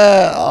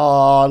there.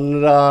 Oh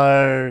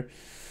no.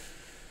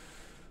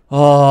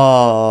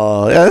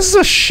 Oh, yeah, this is a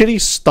shitty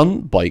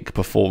stunt bike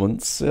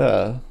performance.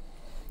 Yeah.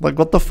 Like,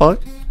 what the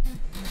fuck?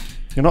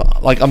 You're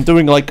not, like, I'm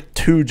doing like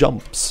 2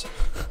 jumps.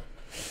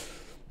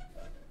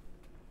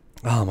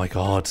 Oh my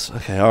god.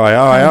 Okay, alright,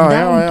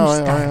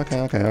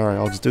 okay,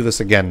 I'll just do this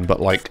again, but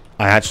like,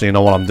 I actually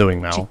know what I'm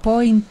doing now.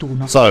 Checkpoint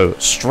 1. So,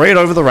 straight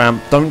over the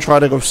ramp, don't try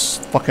to go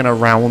fucking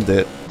around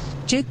it.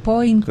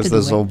 Checkpoint 2. Because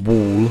there's a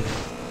wall.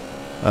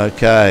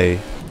 Okay.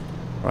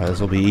 Right,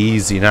 this will be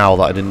easy now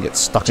that I didn't get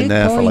stuck in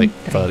there for like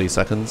 30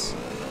 seconds.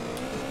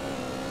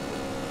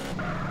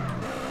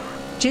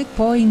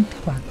 Checkpoint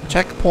 4.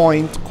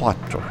 Checkpoint 4.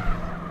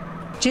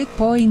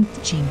 Checkpoint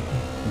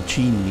 5.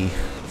 Genie.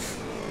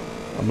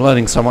 I'm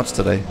learning so much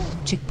today.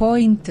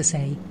 Checkpoint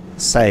 6.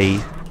 Say.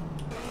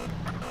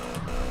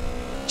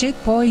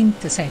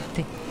 Checkpoint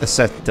 7.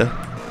 7.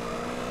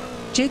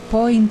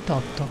 Checkpoint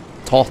 8.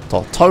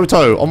 Toto.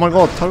 Toto. Oh my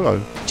god,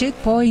 Toto.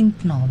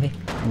 Checkpoint 9.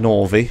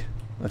 Novi.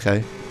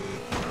 Okay.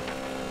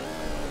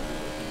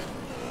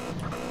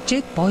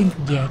 Checkpoint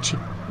 10.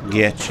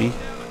 10.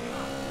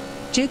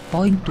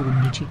 Checkpoint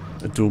 11.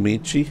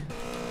 12.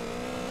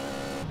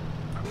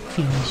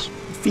 Finish.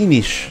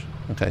 Finish.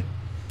 Okay.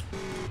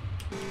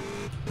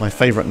 My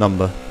favourite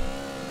number.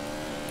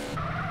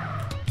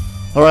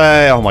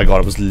 Hooray! Oh my god,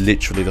 it was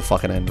literally the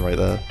fucking end right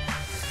there.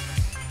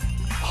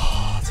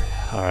 Oh,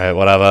 alright,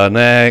 whatever.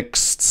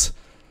 Next.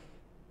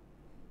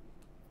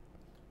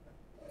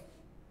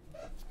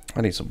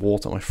 I need some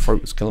water. My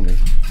throat is killing me.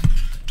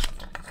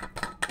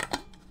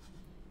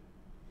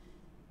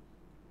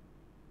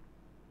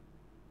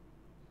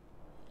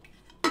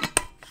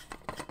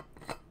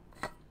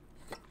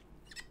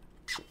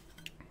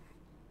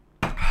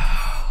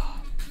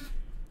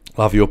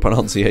 Love your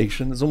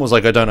pronunciation. It's almost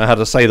like I don't know how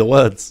to say the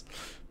words.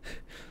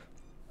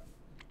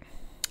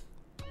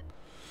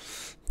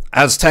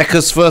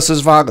 Aztecas Vs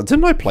Vagos.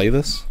 Didn't I play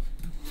this?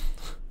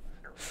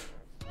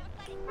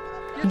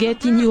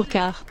 Get in your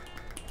car.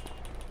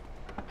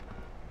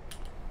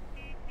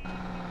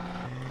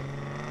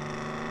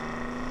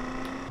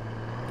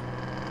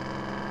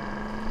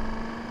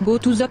 Go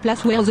to the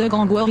place where the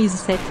Grand War is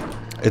set.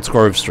 It's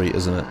Grove Street,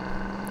 isn't it?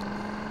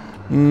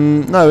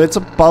 No, it's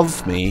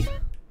above me.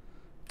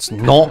 It's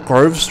not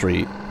Grove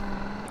Street.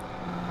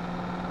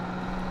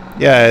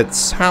 Yeah, it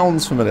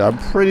sounds familiar. I'm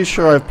pretty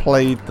sure I've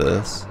played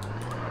this.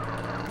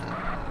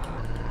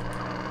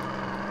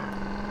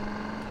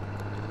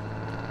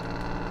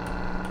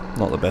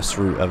 Not the best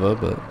route ever,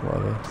 but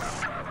whatever.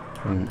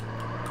 I'm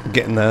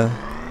getting there.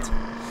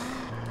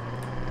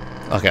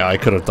 Okay, I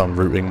could have done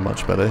routing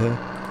much better here.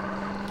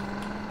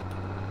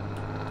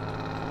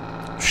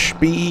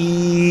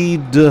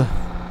 Speed.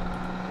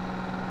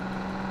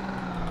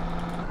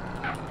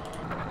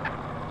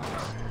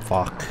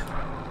 Fuck.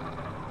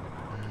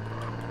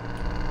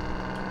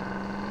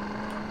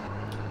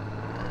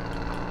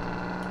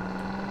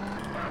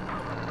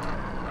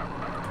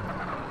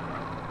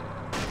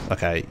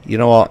 Okay, you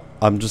know what?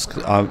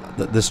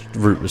 This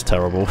route was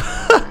terrible.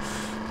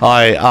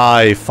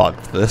 I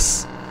fucked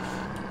this.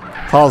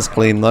 Car's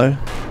clean though.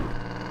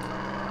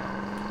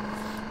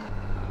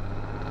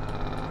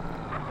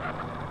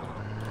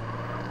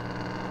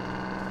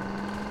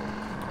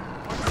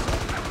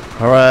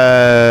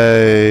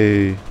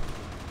 Hooray!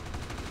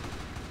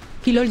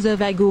 Kill all the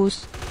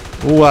Vagos.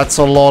 Ooh, that's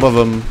a lot of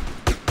them.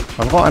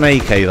 I've got an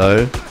AK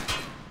though.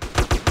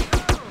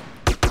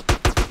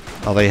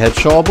 Are they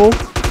headshotable?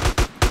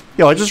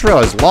 Yo, I just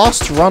realised,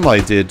 last run I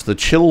did, the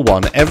chill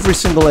one, every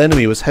single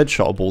enemy was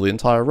headshotable the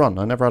entire run.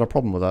 I never had a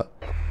problem with that.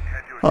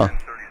 Huh.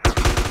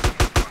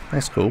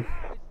 That's cool.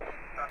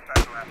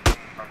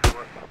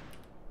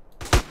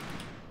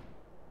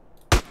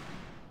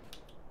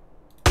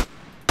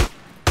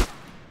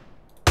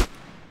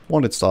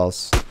 Wanted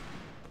stars.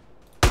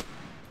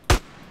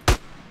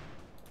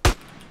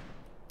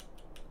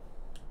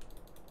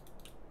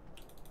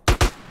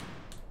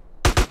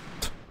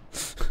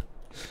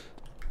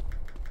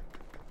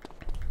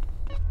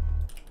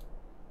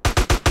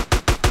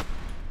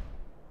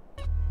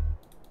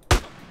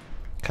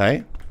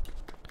 Okay.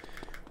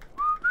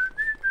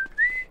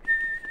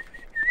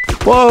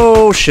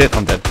 Whoa, shit,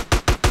 I'm dead.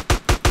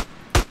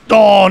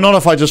 Oh, not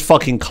if I just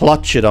fucking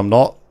clutch it, I'm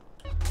not.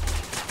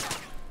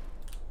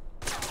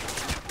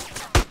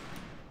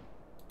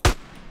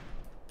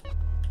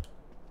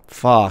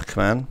 Fuck,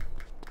 man.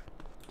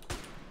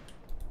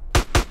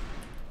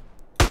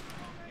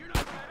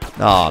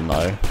 Oh,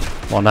 no.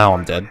 Well, now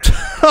I'm dead.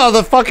 Oh,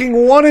 the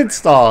fucking wanted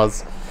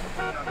stars!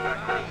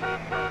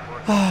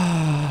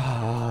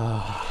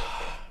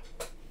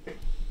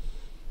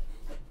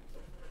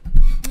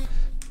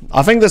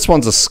 I think this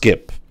one's a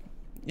skip.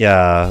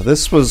 Yeah,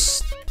 that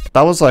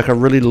was like a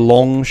really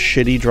long,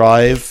 shitty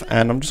drive,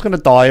 and I'm just gonna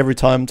die every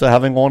time to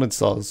having wanted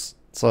stars.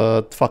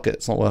 So, fuck it,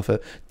 it's not worth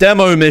it.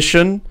 Demo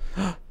mission!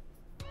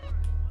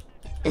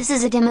 This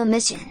is a demo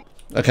mission.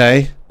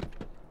 Okay.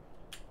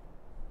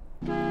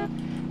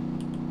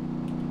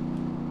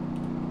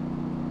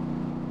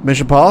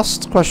 Mission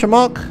passed? Question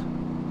mark?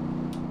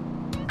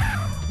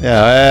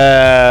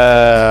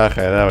 Yeah,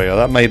 okay, there we go.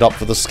 That made up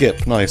for the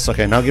skip. Nice.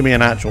 Okay, now give me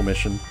an actual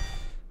mission.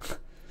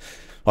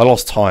 I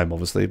lost time,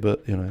 obviously,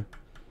 but, you know.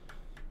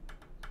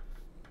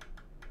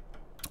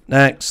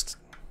 Next.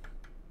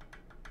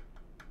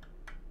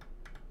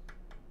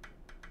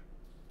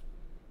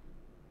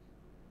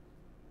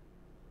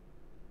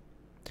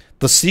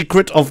 The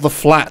Secret of the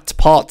Flat,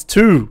 Part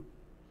 2.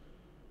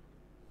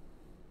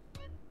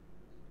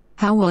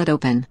 How will it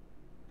open?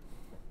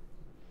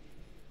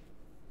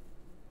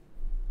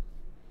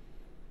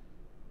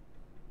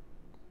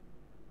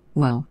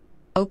 Well,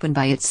 open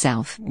by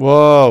itself.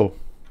 Whoa.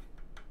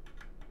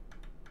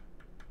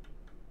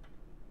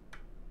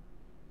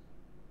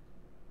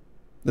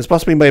 This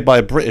must be made by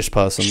a British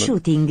person.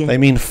 Shooting. They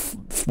mean,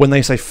 when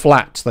they say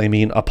flat, they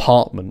mean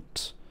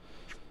apartment.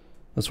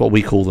 That's what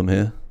we call them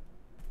here.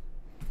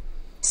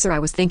 Sir, I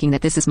was thinking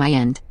that this is my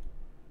end.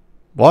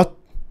 What?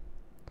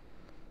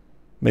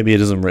 Maybe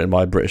it isn't written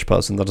by a British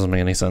person. That doesn't make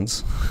any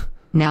sense.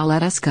 Now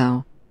let us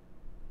go.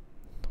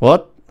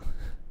 What?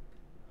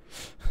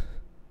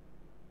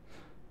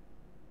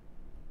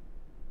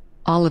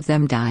 All of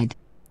them died.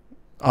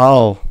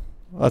 Oh,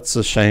 that's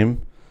a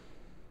shame.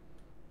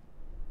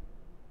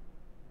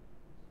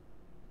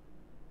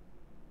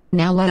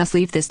 Now let us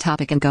leave this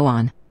topic and go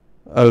on.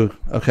 Oh,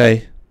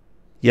 okay.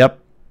 Yep.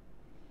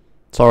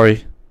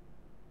 Sorry.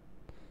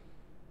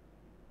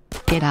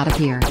 Get out of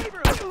here.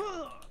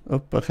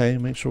 Oh, okay,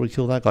 make sure we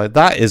kill that guy.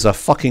 That is a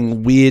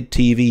fucking weird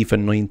TV for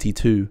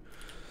 92.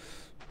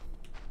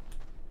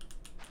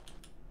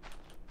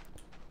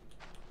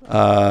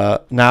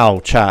 Now,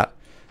 chat.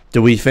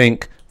 Do we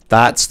think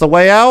that's the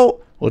way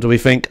out? Or do we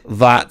think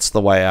that's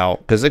the way out?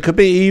 Because it could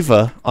be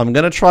either. I'm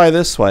going to try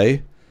this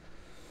way.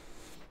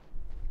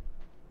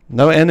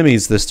 No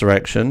enemies this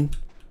direction.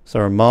 Is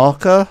there a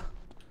marker?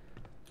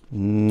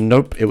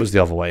 Nope, it was the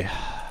other way.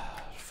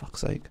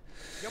 Fuck's sake.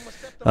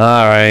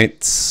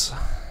 Alright.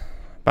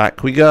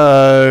 Back we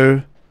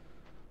go.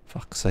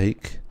 Fuck's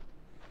sake.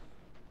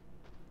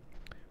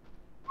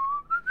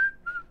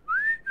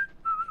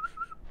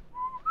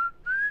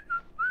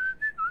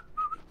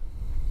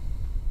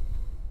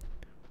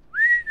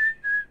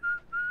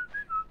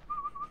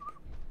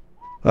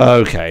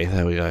 Okay,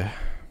 there we go.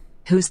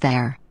 Who's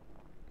there?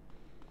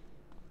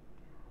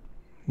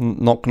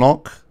 Knock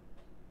knock.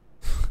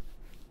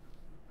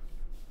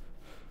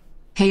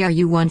 Hey, are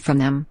you one from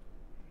them?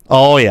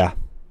 Oh yeah,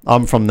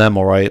 I'm from them,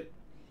 alright.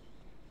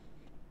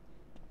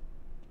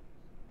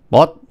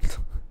 What?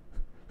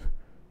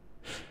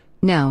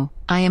 No,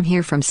 I am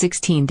here from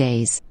 16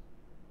 days.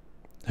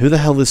 Who the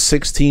hell is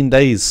 16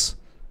 days?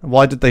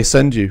 Why did they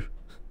send you?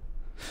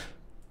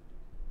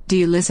 Do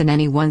you listen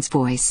anyone's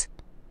voice?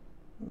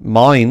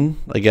 Mine,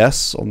 I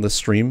guess, on this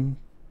stream.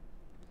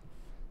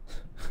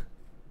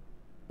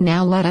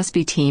 Now let us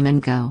be team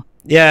and go.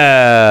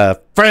 Yeah,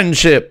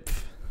 friendship.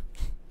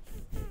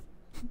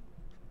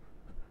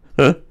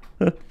 Ha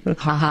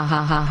ha ha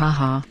ha ha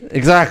ha.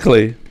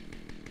 Exactly.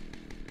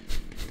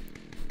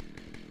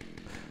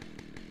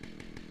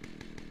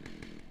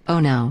 Oh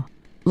no.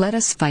 Let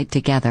us fight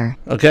together.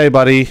 Okay,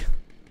 buddy.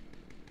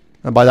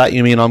 And by that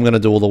you mean I'm gonna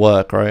do all the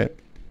work, right?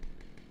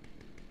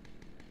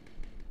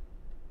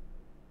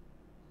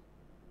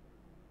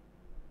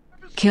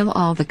 Kill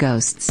all the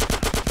ghosts.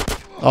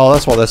 Oh,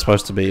 that's what they're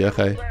supposed to be.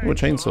 Okay. Ooh, a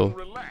chainsaw.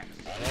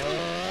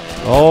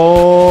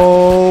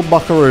 Oh,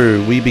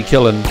 buckaroo. We be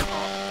killing.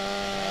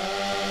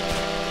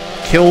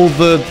 Kill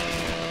the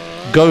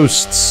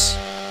ghosts.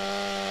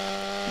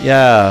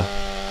 Yeah.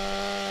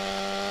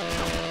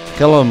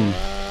 Kill them.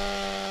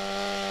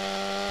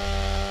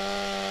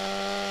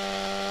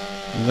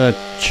 I'm gonna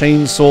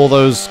chainsaw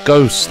those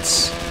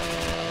ghosts.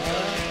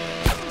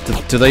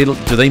 Do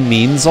they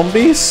mean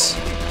zombies?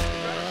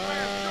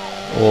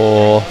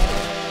 Or...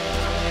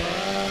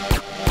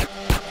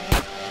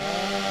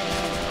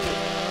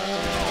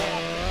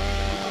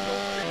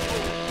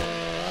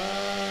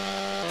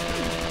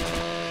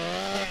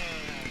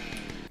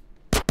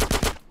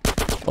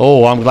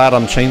 Oh, I'm glad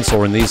I'm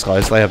chainsawing these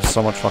guys. They have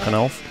so much fucking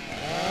health.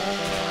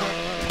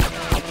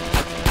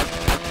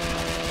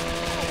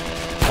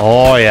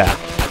 Oh, yeah.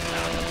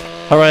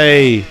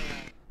 Hooray!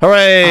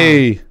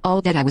 Hooray! All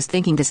dead. I was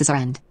thinking this is our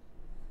end.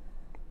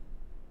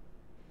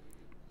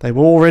 They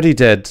were already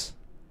dead.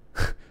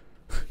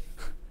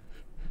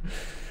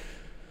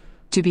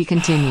 To be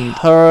continued.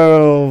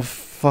 Oh,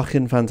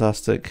 fucking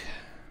fantastic.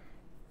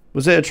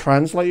 Was it a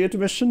translated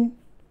mission?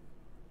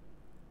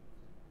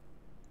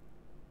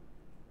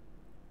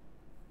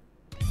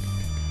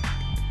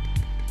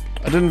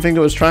 I didn't think it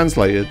was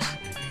translated.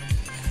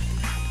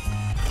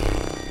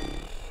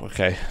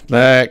 Okay,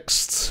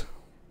 next.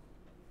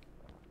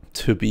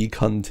 To be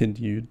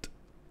continued.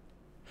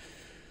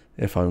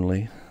 If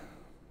only.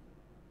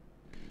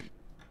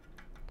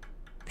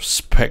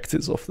 Respect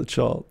is off the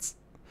charts.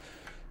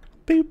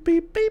 Beep,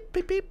 beep, beep,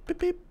 beep, beep, beep,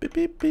 beep, beep,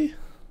 beep, beep.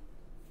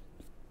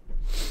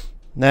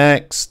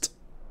 Next.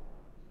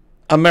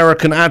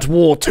 American at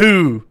War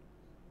 2.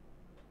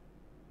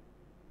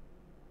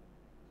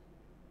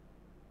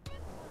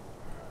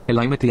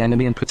 Align with the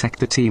enemy and protect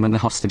the team and the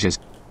hostages.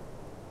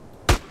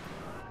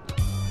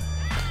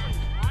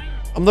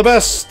 I'm the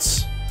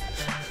best.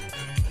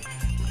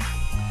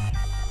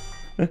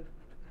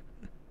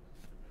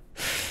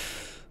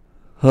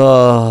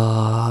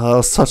 That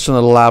was such an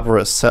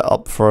elaborate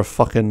setup for a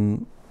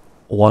fucking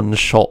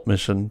one-shot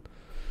mission.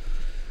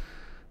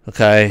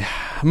 Okay.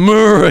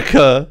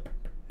 America!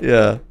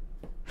 Yeah.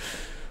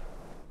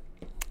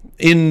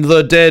 In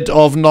the dead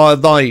of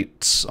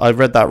night. I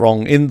read that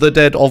wrong. In the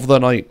dead of the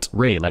night.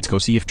 Ray, let's go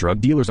see if drug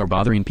dealers are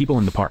bothering people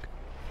in the park.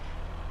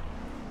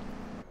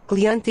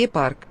 Cliente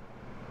park.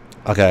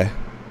 Okay.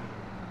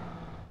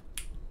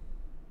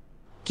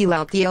 Kill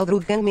out the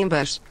Ardooz gang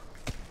members.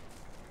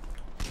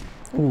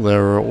 Oh,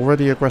 they're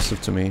already aggressive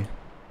to me.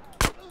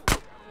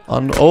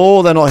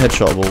 Oh, they're not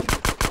headshotable.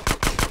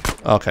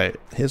 Okay,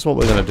 here's what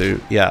we're gonna do.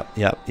 Yeah.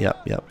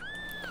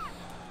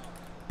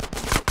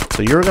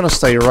 So you're gonna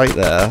stay right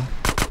there.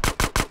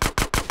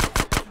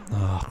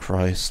 Oh,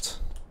 Christ.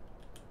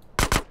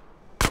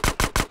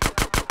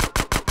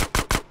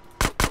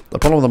 The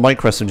problem with the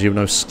micro SMG with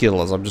no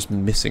skill is I'm just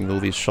missing all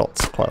these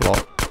shots quite a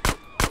lot.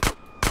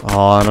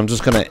 Oh, and I'm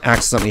just gonna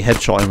accidentally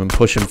headshot him and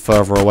push him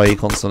further away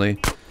constantly.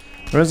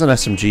 There is an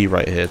SMG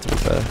right here, to be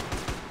fair.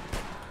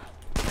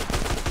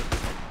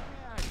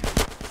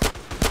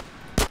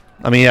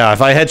 I mean, yeah,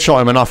 if I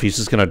headshot him enough, he's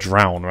just gonna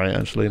drown, right?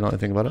 Actually, now that I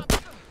think about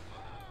it.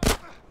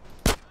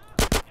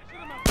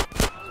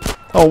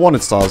 Oh,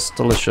 wanted stars.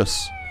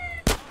 Delicious.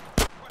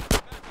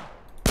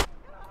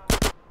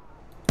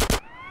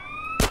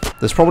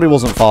 This probably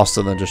wasn't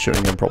faster than just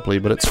shooting him properly,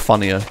 but it's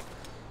funnier.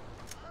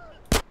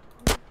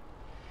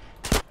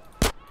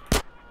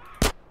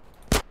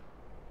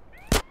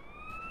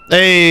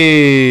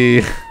 Hey!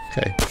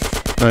 Okay.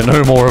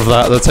 No more of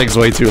that. That takes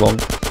way too long.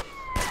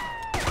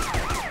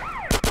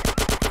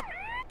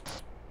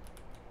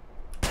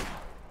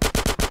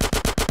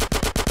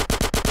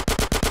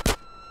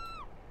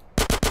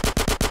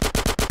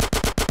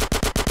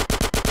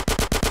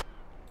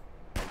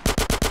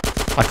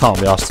 I can't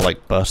be asked to,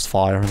 like, burst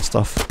fire and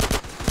stuff.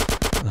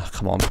 Ugh,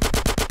 come on.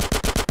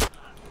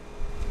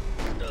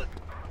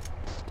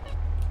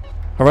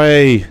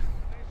 Hooray!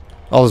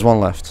 Oh, there's one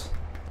left.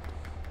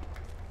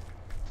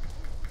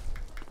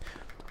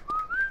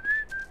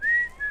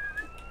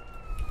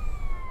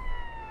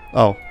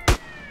 Oh.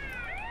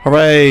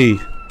 Hooray!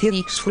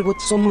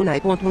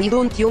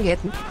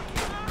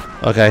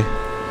 Okay.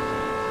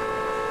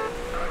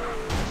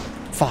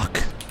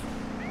 Fuck.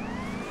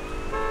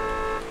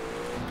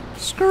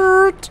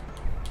 Skirt!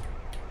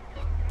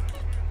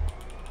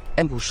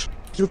 Ambush.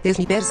 Kill the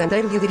snipers and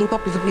they're leading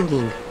top of the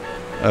building.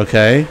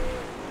 Okay.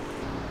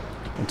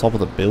 On top of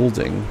the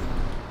building.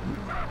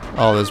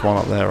 Oh, there's one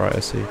up there, right, I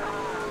see.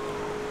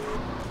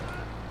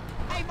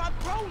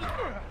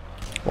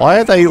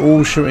 Why are they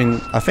all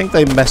shooting? I think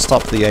they messed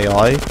up the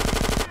AI.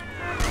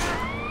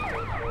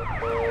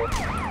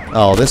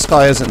 Oh, this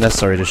guy isn't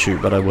necessary to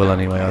shoot, but I will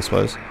anyway, I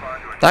suppose.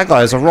 That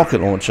guy is a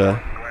rocket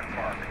launcher.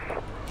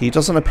 He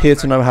doesn't appear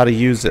to know how to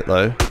use it,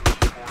 though.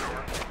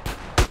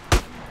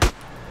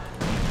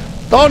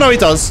 Oh, no, he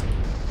does!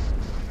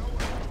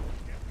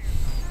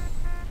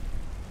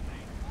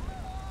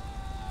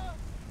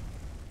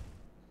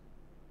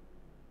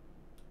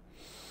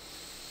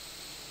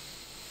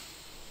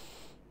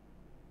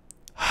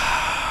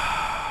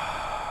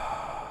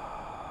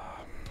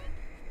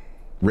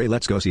 Ray,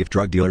 let's go see if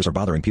drug dealers are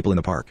bothering people in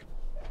the park.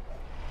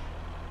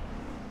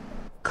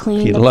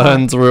 Clean He the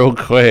learns real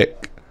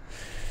quick.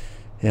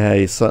 Yeah,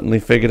 he certainly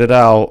figured it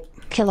out.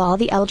 Kill all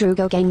the El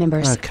Drugo gang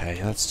members.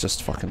 Okay, let's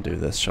just fucking do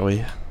this, shall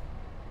we?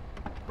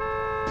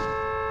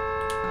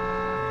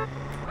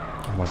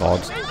 Oh my god.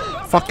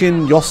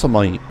 Fucking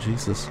Yosemite,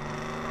 Jesus.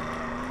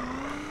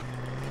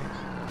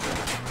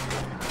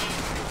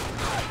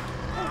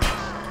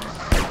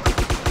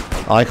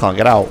 I can't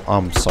get out.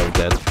 I'm so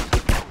dead.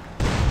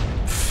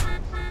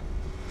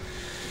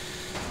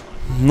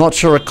 I'm not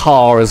sure a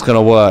car is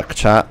gonna work,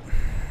 chat.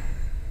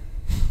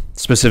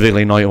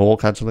 Specifically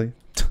Nighthawk, actually.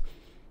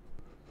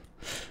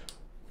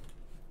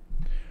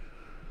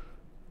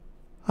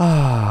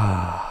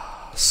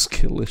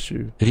 Skill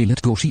issue. Hey,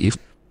 let's go see if...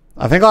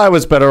 I think I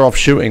was better off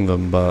shooting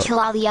them, but... Kill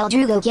all the El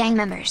Drugo gang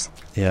members.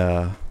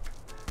 Yeah.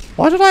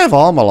 Why did I have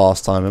armor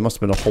last time? It must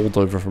have been a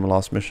holdover from the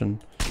last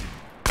mission.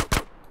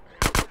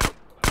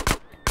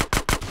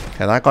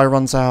 Okay, that guy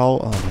runs out.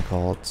 Oh my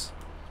god.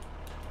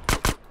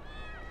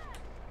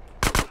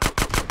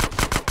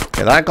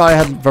 Okay, that guy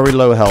had very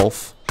low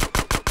health.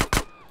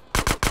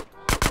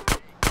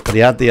 But he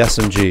had the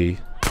SMG,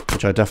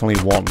 which I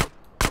definitely want.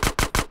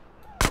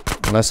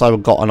 Unless I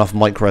got enough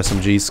micro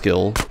SMG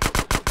skill.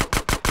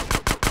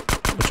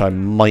 Which I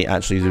might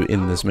actually do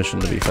in this mission,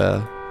 to be fair.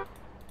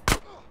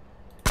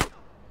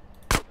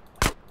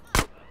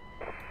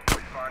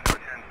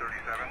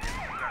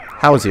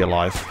 How is he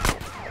alive?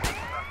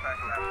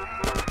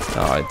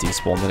 Oh, I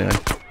despawned anyway.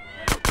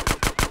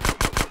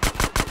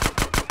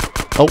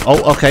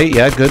 Oh, okay,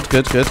 yeah, good.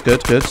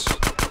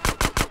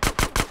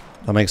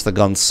 That makes the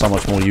gun so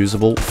much more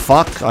usable.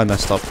 Fuck, I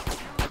messed up.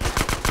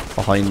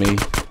 Behind me.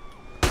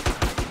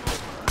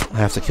 I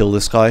have to kill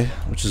this guy,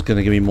 which is going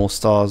to give me more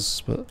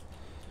stars, but...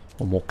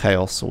 Or more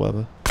chaos, or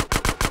whatever.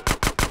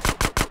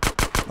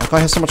 That guy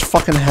has so much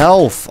fucking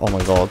health! Oh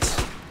my god.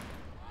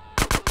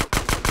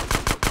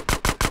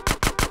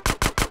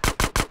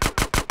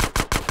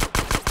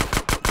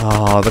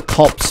 Ah, the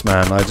cops,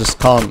 man. I just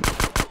can't...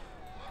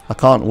 I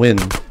can't win.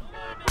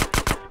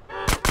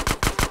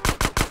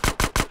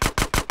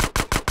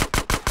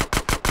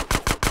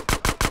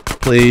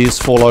 Please,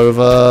 fall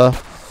over.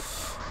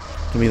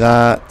 Give me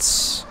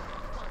that.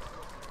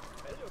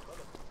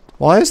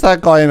 Why is that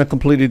guy in a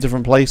completely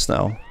different place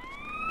now?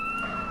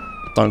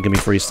 Don't give me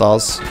 3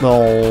 stars.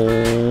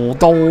 No.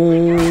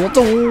 Don't.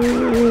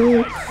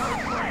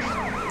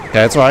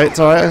 Okay, it's alright,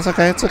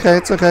 it's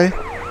okay.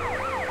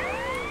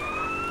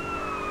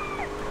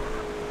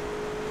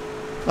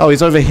 Oh,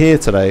 he's over here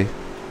today.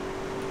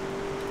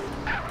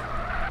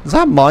 Is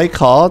that my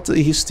card that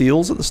he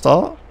steals at the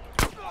start?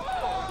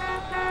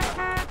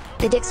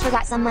 The dicks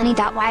forgot some money.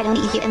 Why don't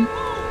you hit him?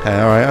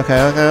 Okay, alright,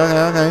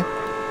 okay.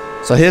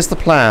 So here's the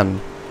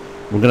plan.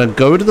 We're gonna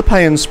go to the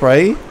pay and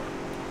spray, and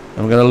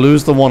we're gonna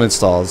lose the wanted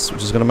stars,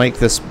 which is gonna make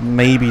this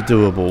maybe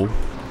doable.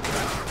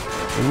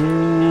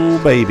 Ooh,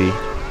 baby.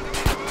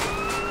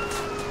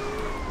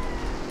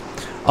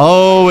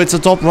 Oh, it's a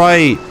top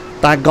right.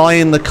 That guy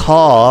in the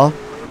car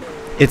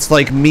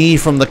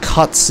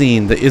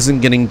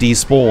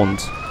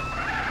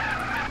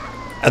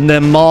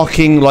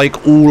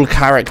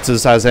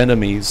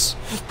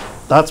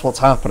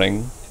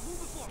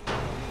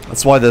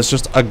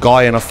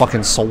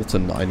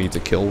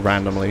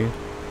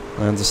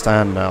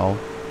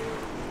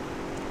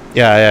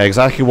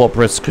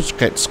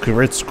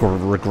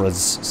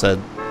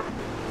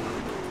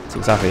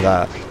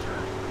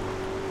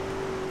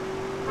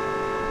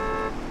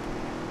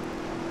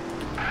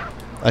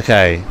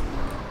Okay.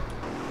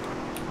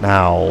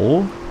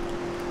 Now,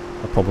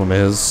 the problem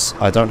is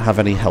I don't have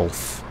any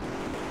health.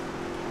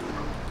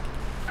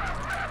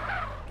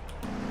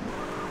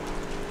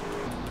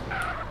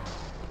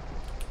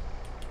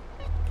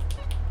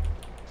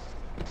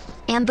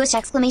 Ambush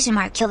exclamation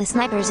mark. Kill the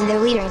snipers and their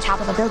leader on top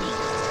of a building.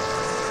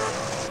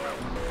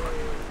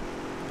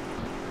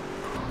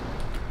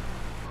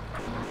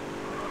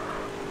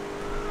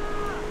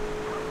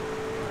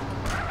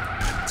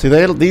 See,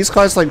 these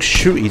guys like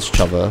shoot each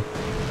other.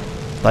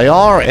 They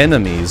are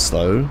enemies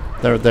though.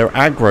 They're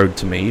aggroed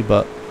to me,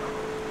 but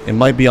it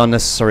might be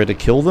unnecessary to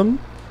kill them.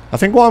 I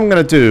think what I'm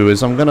gonna do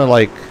is I'm gonna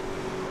like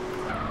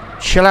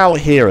chill out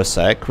here a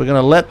sec. We're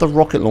gonna let the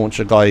rocket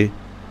launcher guy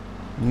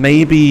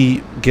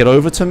maybe get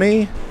over to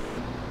me.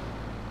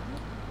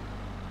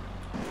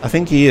 I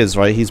think he is,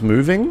 right? He's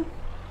moving.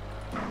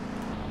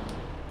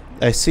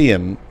 I see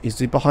him. Is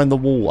he behind the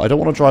wall? I don't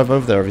want to drive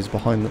over there if he's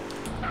behind the...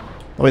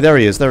 Oh wait, there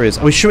he is, there he is.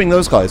 Oh, he's shooting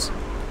those guys.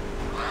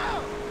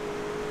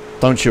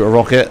 Don't shoot a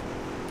rocket.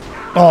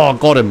 Oh,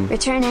 got him.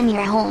 Return in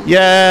your home.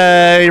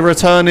 Yay,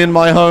 return in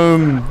my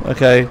home.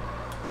 Okay.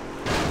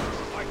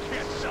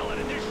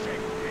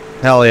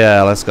 Hell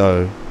yeah, let's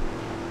go.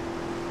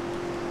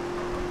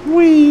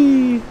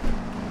 Whee!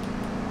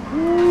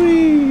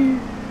 Whee!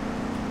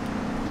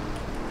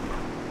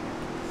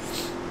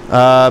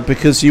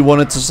 Because you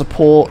wanted to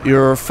support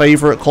your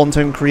favorite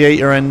content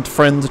creator and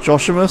friend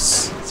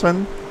Joshimus,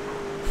 Sven?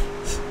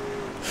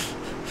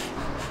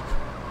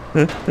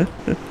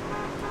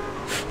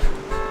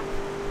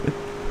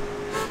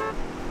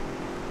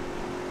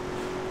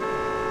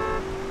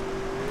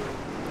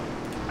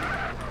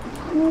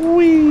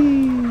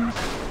 Whee!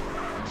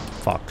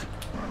 Fuck.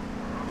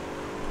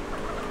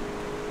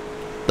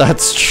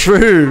 That's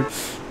true.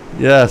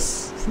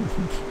 Yes.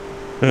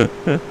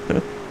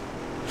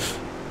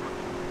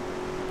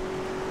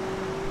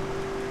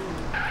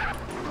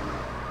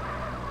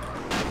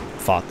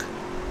 Fuck.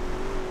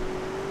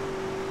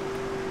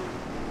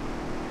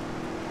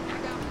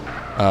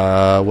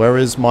 Where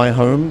is my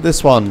home?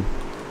 This one.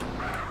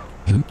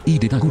 Terug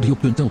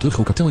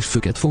is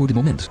fuck it voor de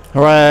moment.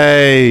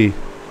 Hooray!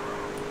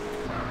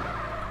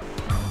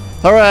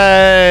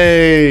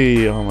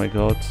 Hooray! Oh my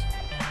god.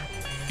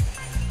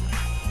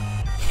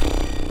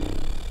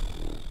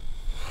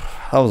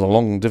 That was a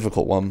long,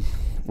 difficult one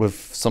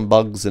with some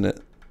bugs in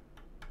it.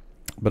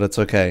 But it's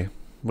okay.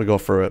 We go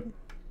through it.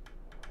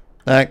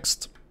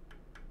 Next.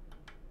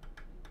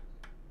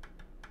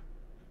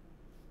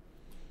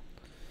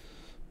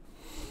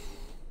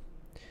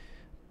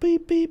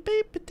 Beep beep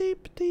beep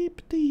beep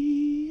beep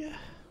beep.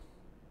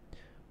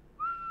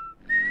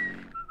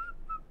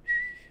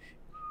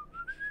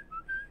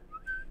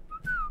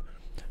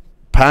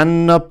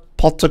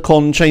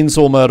 Panopticon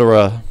Chainsaw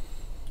Murderer.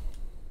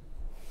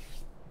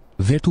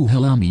 Where to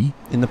Helami?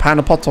 In the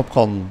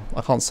Panopticon.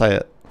 I can't say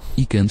it.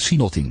 I can see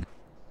nothing.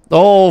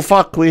 Oh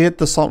fuck, we hit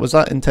the song. Was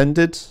that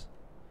intended?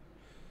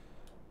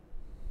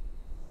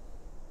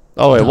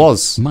 Oh, it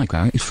was. My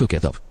car is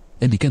fucked up.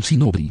 And I can see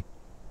nobody.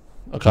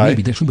 Okay.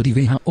 Maybe there's somebody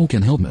WHO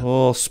can help me.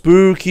 Oh,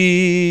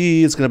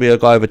 spooky. It's gonna be a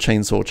guy with a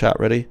chainsaw, chat.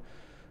 Ready?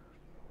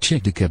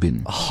 Check the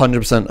cabin.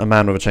 100% a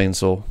man with a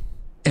chainsaw.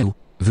 Oh,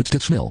 what's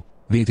that smell?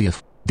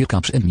 WTF, dit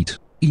kaps en niet.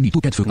 I need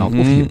to get fucked out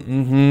of here.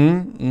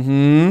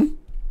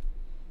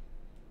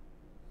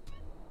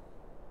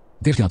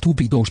 There's got to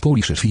be those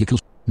police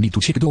vehicles. Need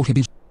to check those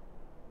cabins.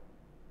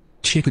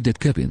 Check that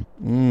cabin.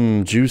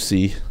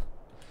 Juicy.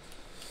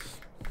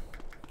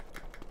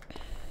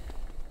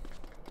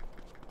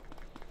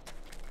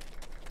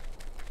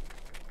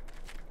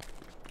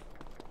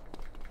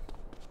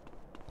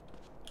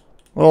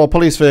 Oh,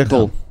 police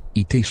vehicle.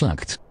 IT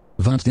slaakt.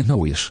 Wat dit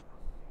nou is.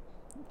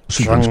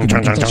 Hey!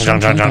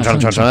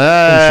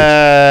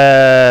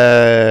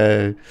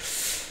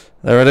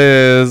 There it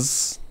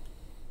is.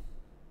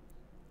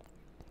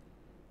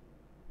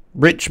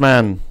 Rich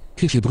man.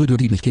 Give your brother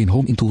didn't came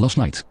home into last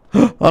night.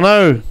 Oh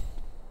no.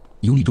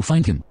 You need to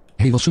find him.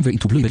 He was somewhere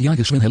into blue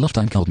areas when he last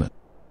time called me.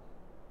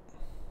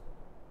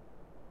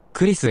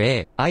 Chris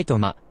A.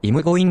 Aitoma,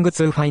 I'm going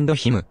to find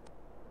him.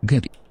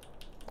 Get it.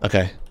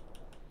 Okay.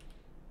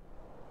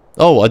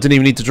 Oh, I didn't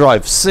even need to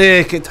drive.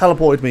 Sick! It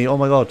teleported me. Oh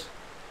my god.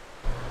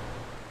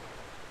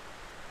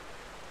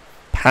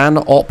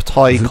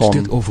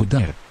 Panopticon. Over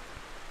there.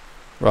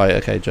 Right,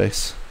 okay,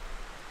 Jace.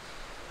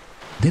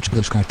 That's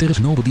Bruscar, there is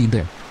nobody in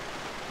there.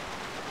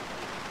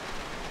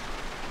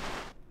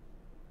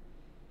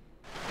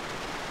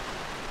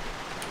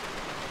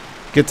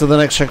 Get to the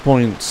next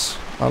checkpoint.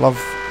 I love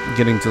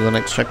getting to the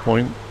next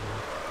checkpoint.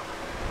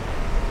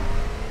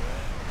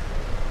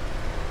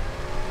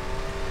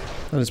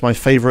 That is my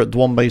favourite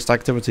DYOM-based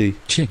activity.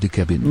 Check the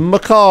cabin. My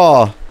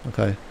car!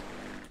 Okay.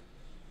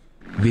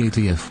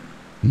 WTF.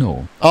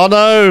 No. Oh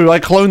no! I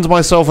cloned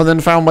myself and then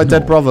found my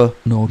dead brother.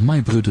 No,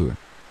 my brother.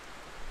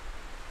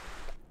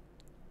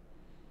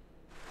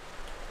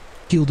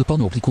 Kill the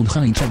Panopticon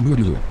Chainsaw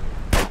Murde.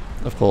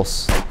 Of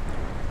course.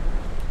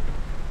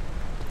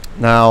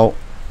 Now...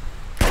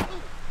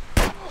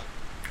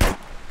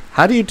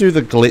 how do you do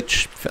the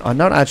glitch? I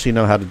don't actually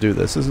know how to do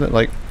this, isn't it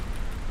like...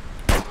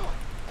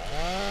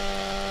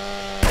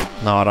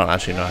 no, I don't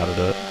actually know how to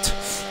do it.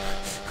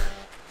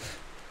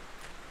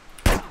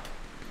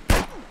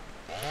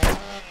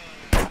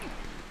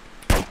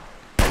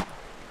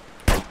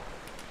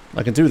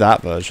 I can do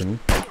that version.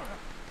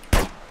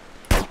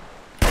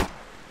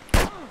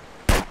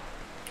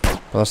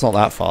 But that's not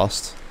that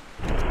fast.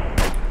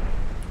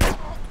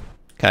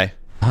 Okay.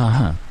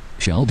 Haha.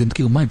 Shall didn't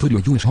kill my brother,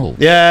 you asshole.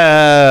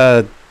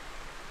 Yeah!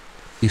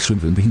 Is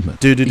someone behind me?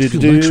 Do do do Ik do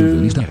feel like do.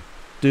 someone is there.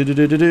 Do do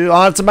do do do.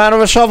 Oh, it's a man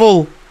with a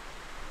shovel!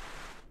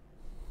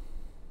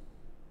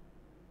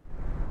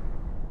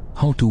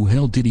 How to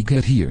hell did he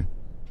get here?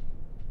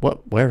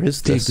 What? Where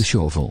is this? Take the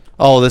shovel.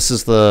 Oh, this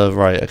is the...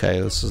 right,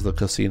 okay, this is the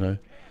casino.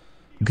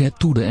 Get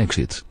to the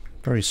exit.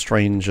 Very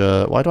strange,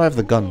 why do I have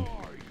the gun?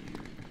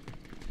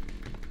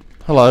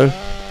 Hello?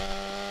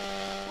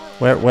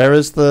 Where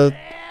is the...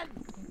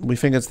 we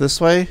think it's this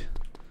way?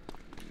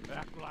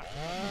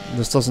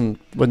 This doesn't...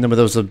 well, no,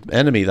 there was an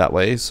enemy that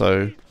way,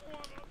 so...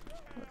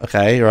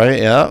 okay, right,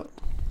 yeah.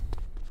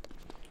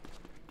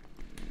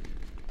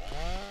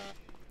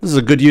 This is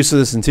a good use of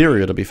this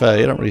interior, to be fair.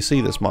 You don't really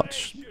see this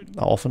much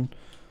that often.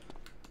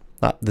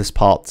 This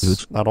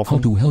part's that often.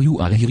 How the hell you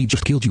are here? He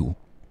just killed you.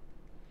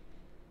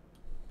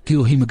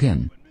 Kill him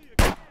again.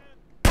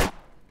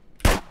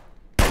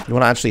 You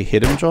want to actually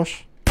hit him,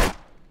 Josh?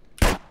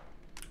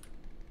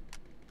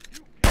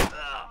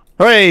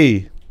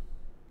 Hooray!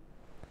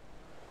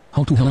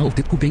 How to hell out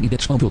that could be in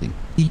that small building?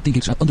 I think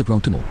it's an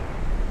underground tunnel.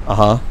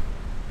 Uh-huh.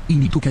 I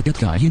need to get that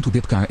guy into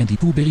that car and he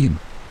to bury him.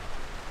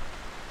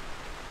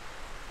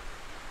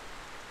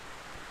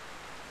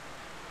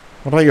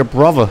 What about your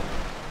brother?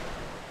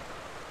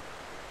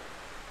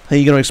 How are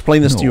you going to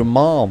explain this to your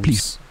mom?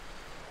 Please.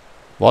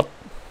 What?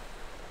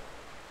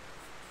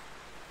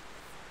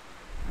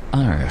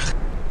 Arg.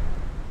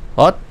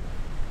 What?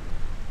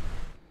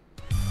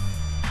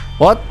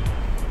 What?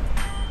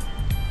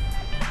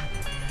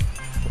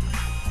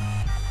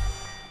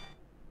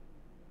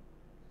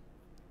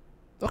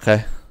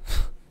 Okay.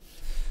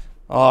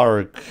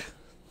 Arg.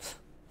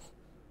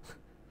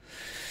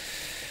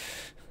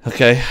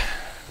 Okay.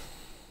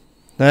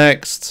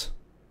 Next.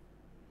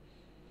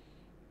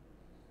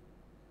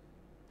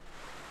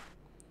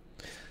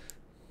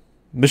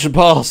 Mission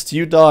passed.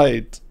 You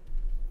died.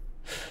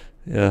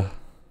 Yeah.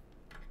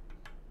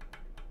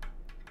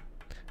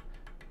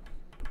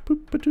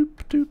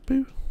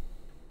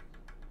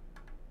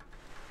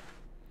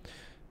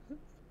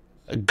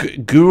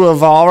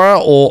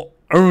 Goiaba or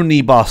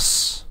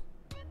Omnibus?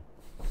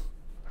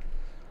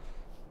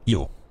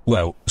 You.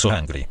 Wow, so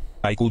hungry.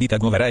 I could eat a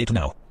guava right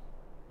now.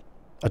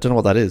 I don't know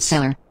what that is.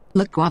 Seller.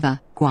 Look, guava.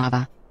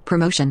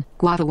 Promotion.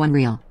 Guava 1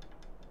 real.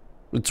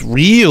 It's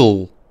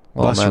real.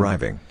 Oh, Bus man.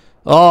 arriving.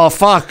 Oh,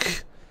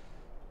 fuck.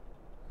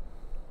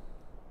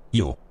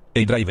 You.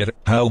 Hey driver,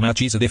 how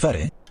much is the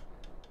fare?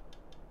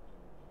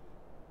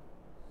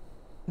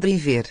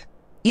 Driver.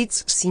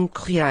 It's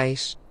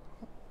R$5.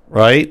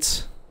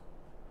 Right.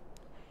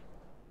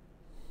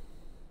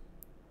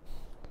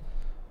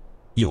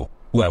 You.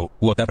 Wow,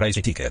 what a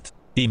pricey ticket.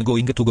 I'm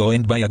going to go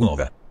and buy a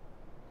guava.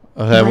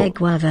 Okay, Buy a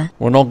guava.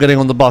 we're not getting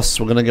on the bus.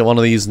 We're gonna get one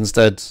of these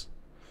instead.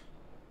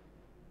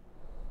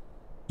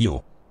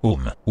 You.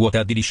 What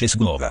a delicious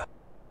guava.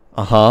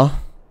 Uh-huh.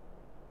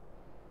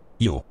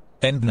 You.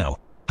 And now,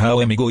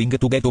 how am I going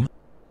to get home?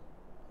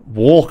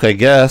 Walk, I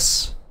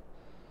guess.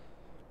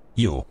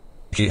 You.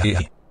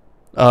 Hehehe.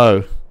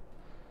 Oh.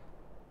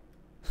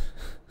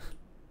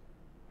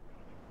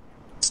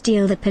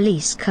 Steal the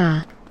police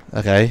car.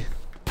 Okay.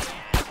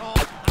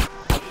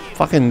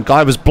 Fucking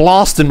guy was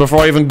blasting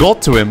before I even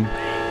got to him.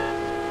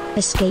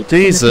 Escape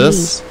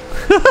Jesus.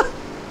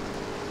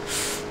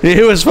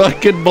 He was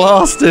fucking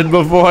blasting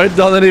before I'd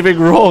done anything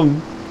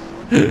wrong.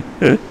 I'm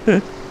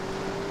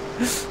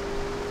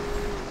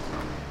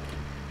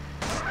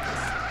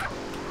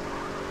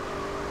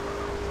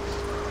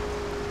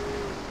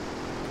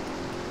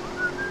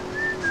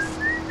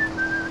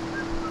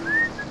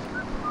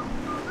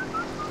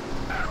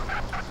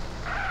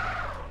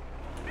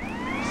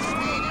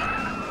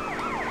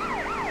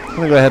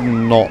gonna go ahead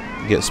and not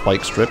get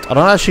spike stripped. I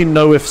don't actually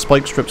know if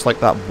spike strips like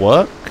that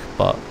work,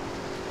 but I'm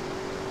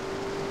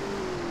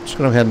just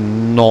gonna go ahead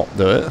and not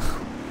do it.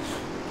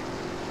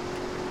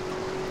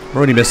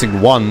 We're only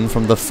missing one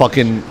from the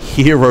fucking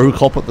hero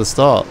cop at the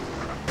start.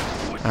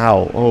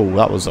 Ow. Oh,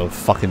 that was a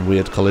fucking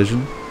weird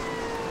collision.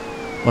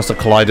 Must have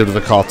collided with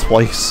the car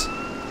twice.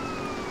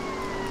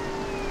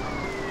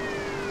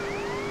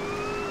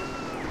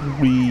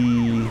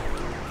 Wee.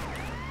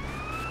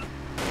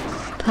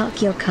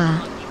 Park your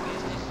car.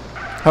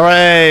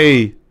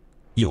 Hooray!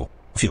 You.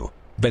 Phew.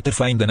 Better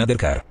find another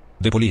car.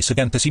 The police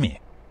can't see me.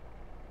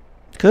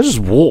 Could've just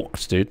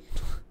walked, dude. It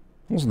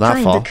wasn't that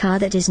Find far. the car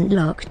that isn't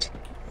locked.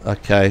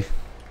 Okay.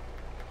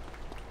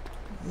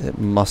 It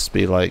must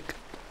be like...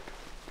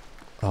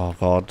 Oh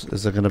god,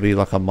 is there gonna be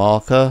like a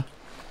marker?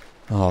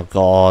 Oh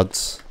god.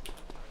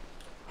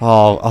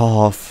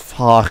 Oh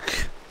fuck.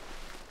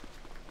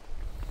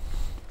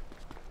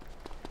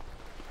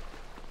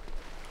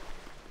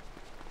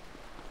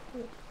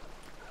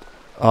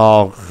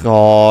 Oh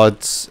god.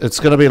 It's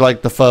gonna be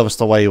like the furthest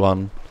away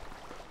one.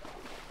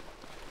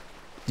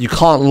 You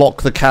can't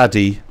lock the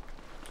caddy.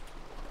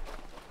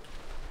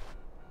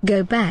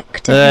 Go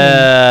back to home.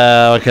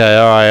 Yeah, okay,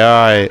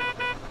 alright.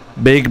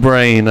 Big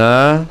brain,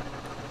 huh?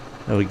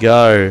 There we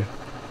go.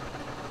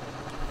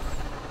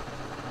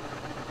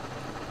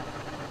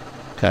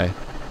 Okay.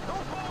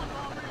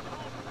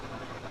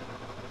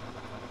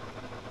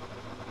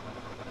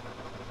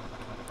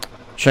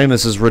 Shame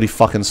this is really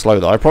fucking slow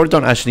though. I probably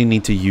don't actually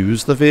need to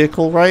use the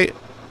vehicle, right?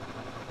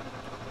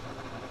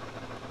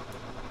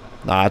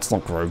 Nah, it's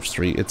not Grove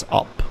Street, it's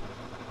up.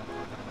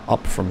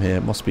 Up from here.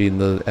 It must be in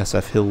the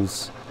SF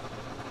Hills.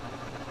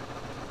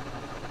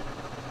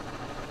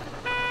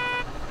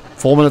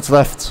 4 minutes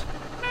left.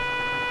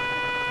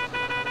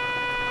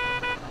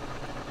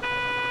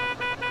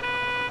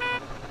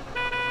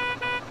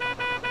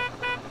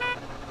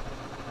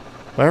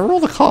 Where are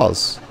all the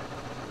cars?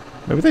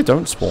 Maybe they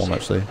don't spawn,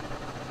 actually.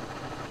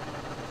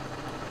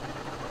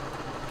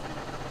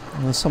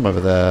 There's some over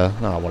there.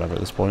 Oh, whatever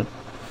at this point.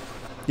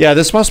 Yeah,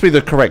 this must be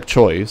the correct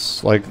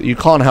choice. Like, you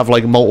can't have,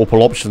 like,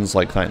 multiple options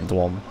like that in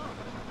DYOM.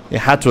 It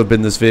had to have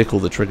been this vehicle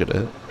that triggered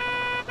it.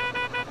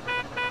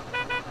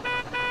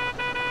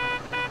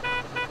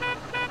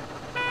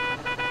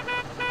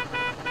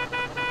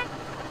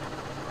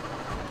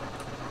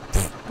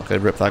 Okay,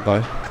 rip that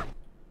guy.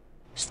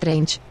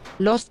 Strange.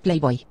 Lost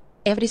Playboy.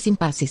 Everything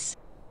passes.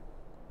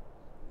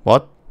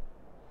 What?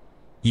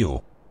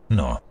 You.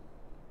 No.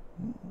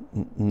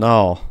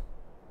 No.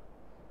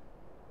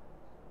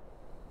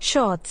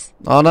 Shots.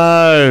 Oh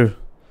no!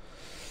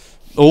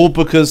 All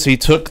because he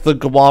took the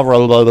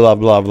Goiaba blah blah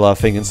blah blah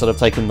thing instead of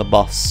taking the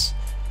bus.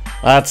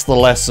 That's the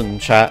lesson,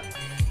 chat.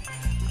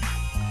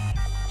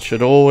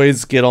 Should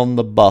always get on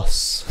the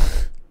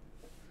bus.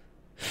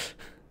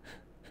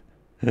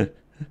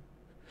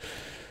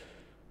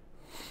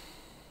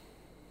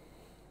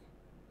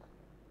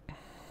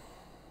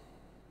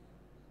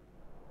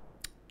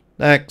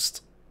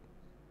 Next.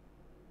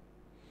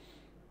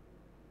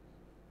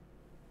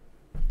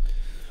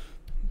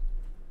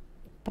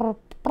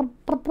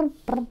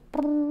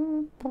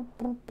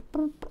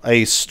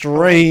 A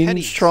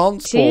strange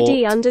transport.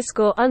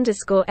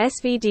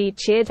 2D__SVD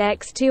cheered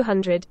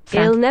X200.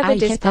 He'll never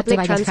diss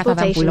public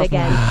transportation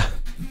again.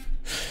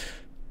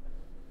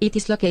 It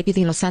is located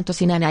in Los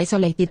Santos in an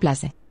isolated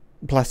place.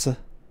 Plaza.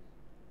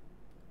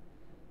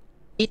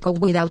 It goes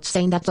without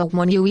saying that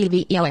someone you will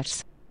be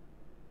yours.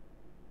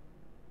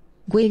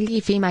 Will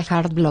give him my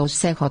heart blows,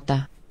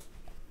 CJ.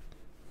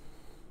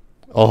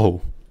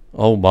 Oh.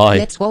 Oh my.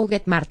 Let's go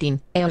get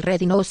Martin. He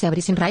already knows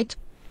everything, right?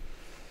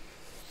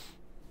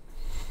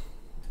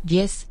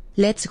 Yes,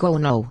 let's go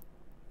now.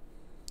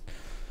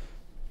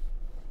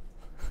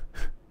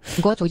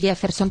 Go to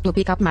Jefferson to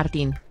pick up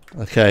Martin.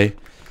 Okay.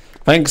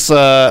 Thanks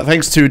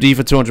 2D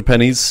for 200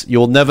 pennies.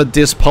 You'll never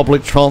diss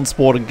public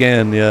transport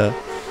again, yeah.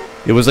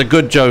 It was a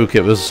good joke.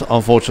 It was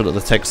unfortunate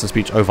the text and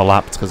speech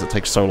overlapped because it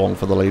takes so long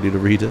for the lady to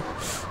read it.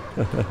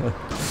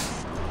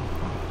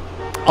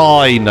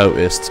 I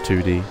noticed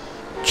 2D.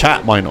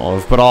 Chat might not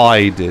have, but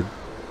I did.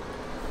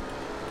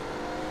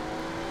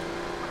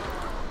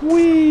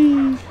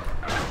 Whee!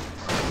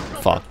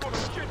 Fuck.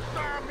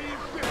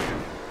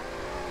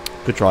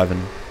 Good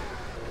driving.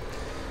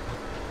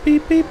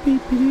 Beep beep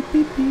beep beep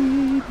beep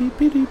beep beep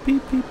beep beep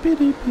beep beep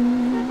beep.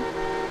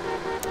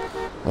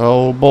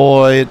 Oh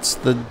boy, it's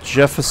the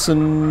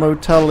Jefferson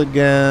Motel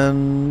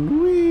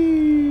again.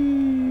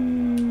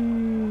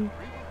 Whee!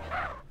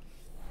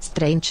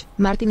 Strange,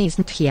 Martin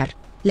isn't here.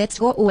 Let's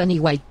go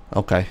anyway.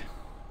 Okay.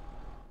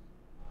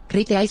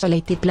 Pretty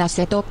isolated place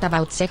talked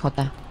about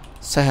CJ.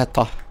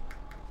 CJ.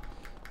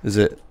 Is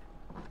it?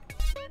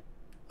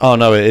 Oh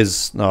no, it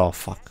is. No,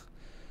 fuck.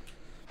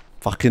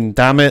 Fucking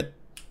damn it.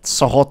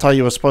 CJ,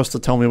 you were supposed to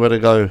tell me where to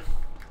go.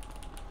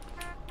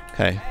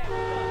 Okay.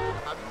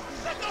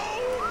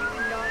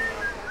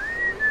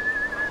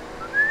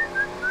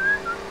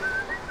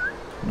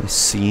 A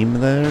seam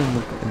there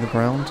in the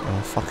ground?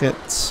 Oh, fuck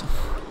it.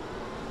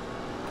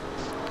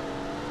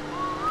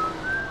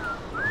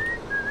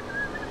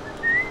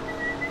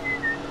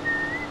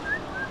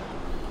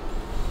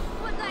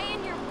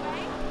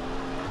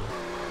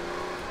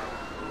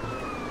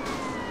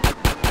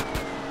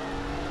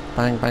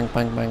 Bang, bang,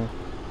 bang, bang.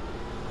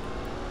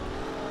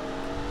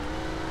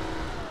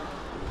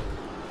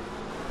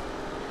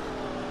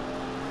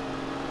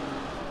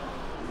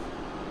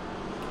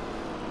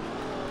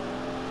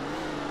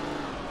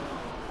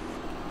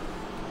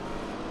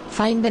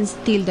 Find and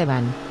steal the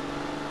van.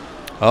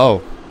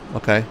 Oh,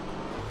 okay.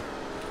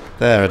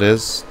 There it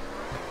is.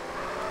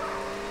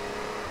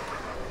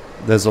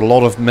 There's a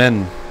lot of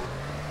men.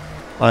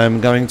 I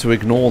am going to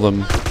ignore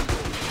them.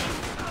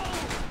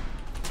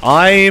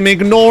 I am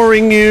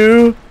ignoring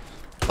you.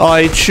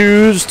 I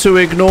choose to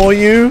ignore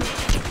you.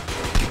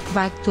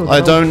 Back to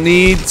I don't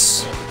need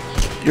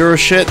your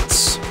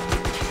shits.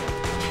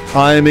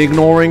 I am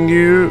ignoring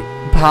you.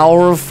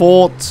 Power of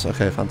thought.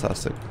 Okay,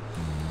 fantastic.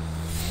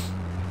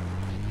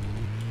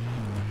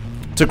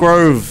 To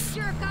Grove.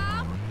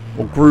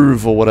 Or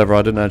Groove or whatever.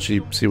 I didn't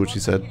actually see what she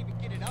said.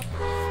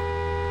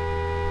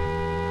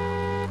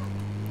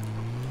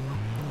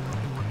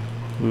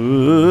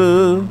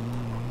 Ooh.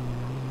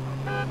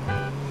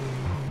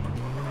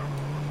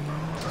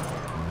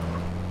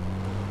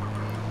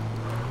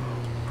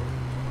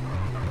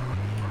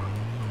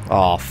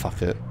 Oh,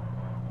 fuck it.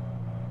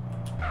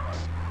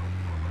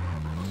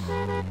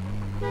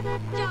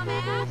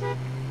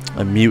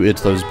 I muted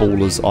those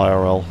ballers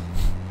IRL.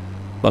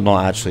 But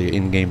not actually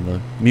in-game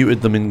though.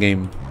 Muted them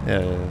in-game.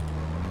 Yeah.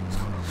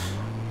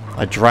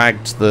 I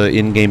dragged the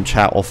in-game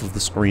chat off of the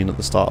screen at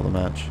the start of the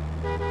match.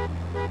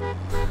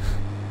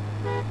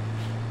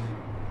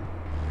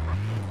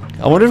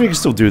 I wonder if you can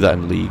still do that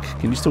in League.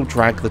 Can you still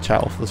drag the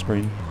chat off the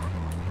screen?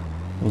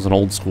 It was an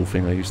old school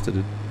thing I used to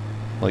do.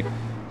 Like,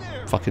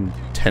 fucking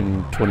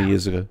 10, 20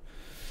 years ago.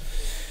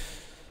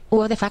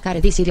 Who the fuck are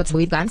these idiots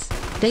with guns?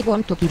 They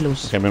want to kill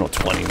us. Okay, maybe not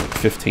 20, like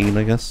 15,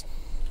 I guess.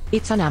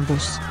 It's an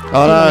ambush.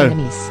 Oh no!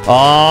 Enemies.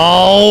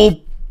 Oh!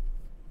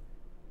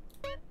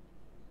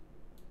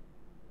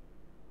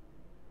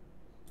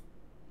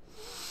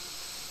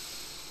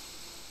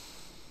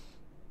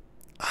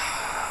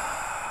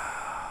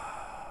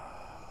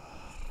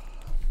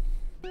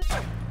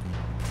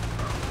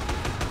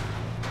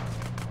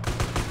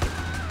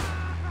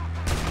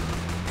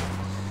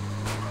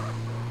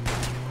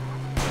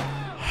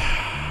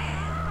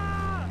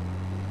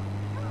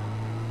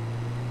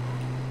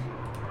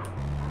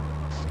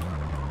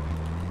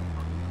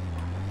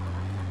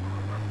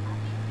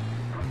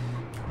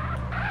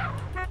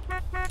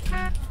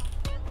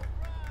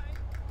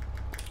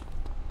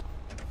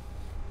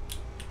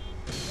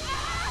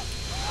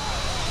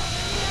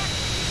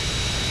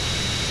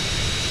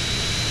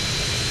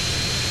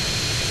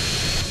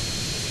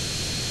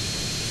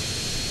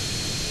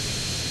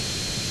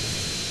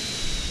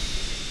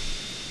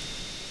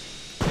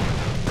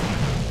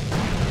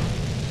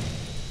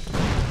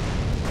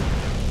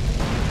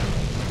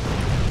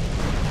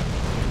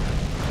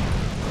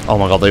 Oh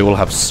my god, they will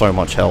have so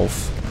much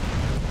health.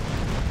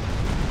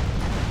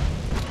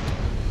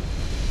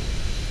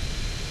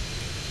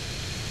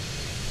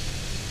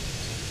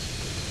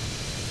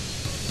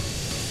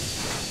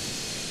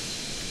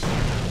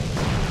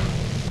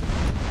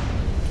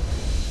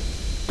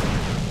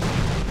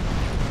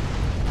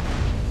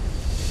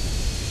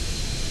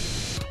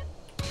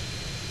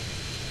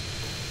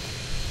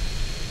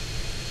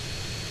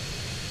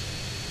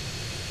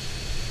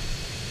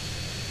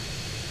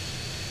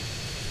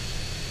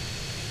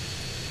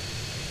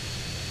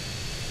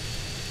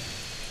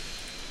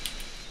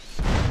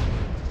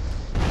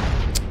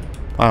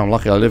 Wow, I'm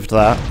lucky I lived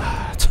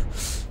that.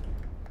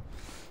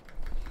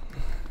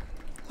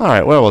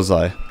 Alright, where was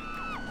I?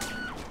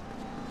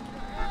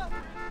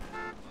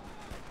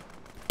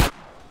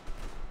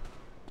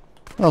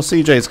 Well,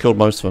 CJ's killed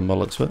most of them, by the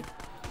looks of it.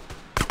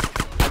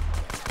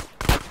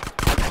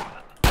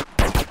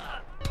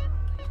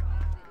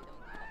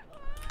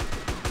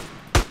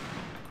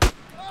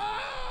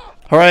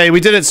 Hooray, we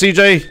did it,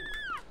 CJ!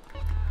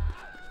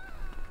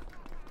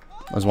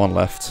 There's one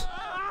left.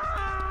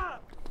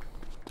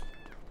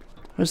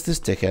 Where's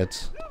this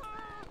dickhead?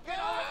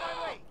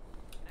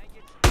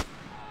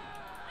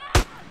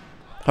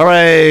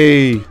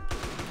 Hooray!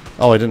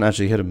 Oh, I didn't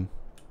actually hit him.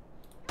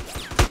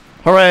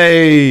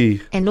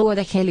 Hooray! And what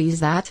the hell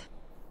is that?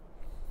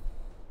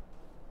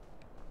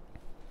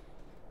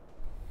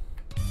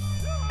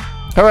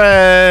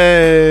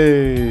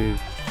 Hooray!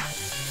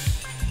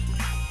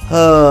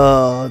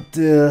 Oh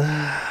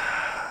dear.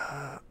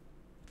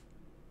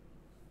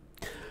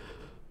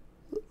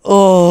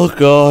 Oh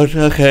god,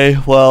 okay,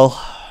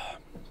 well.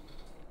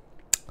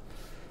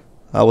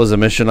 That was a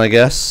mission, I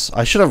guess.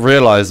 I should have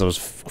realized there was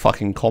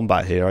fucking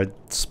combat here. I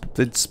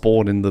did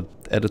spawn in the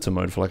editor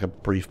mode for like a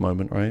brief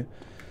moment, right?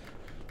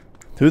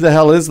 Who the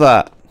hell is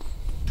that?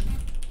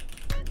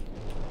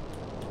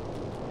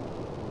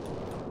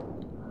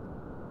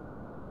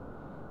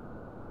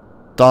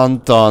 Dun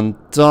dun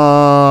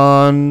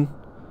dun.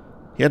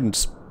 He had a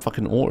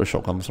fucking auto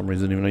shotgun for some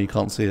reason, even though you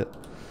can't see it.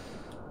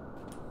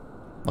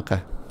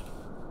 Okay.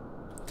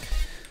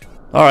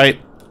 Alright.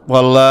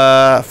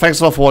 Well, thanks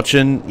a lot for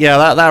watching.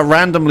 Yeah, that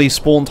randomly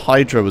spawned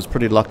Hydra was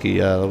pretty lucky.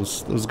 Yeah, it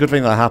was a good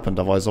thing that happened.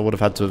 Otherwise, I would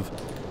have had to have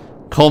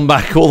gone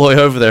back all the way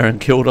over there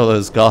and killed all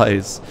those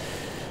guys.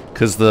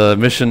 Because the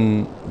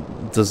mission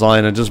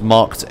designer just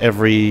marked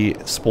every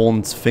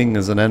spawned thing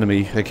as an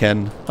enemy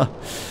again.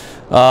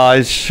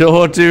 I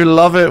sure do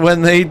love it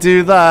when they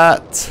do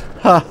that.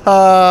 Ha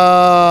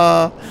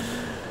ha.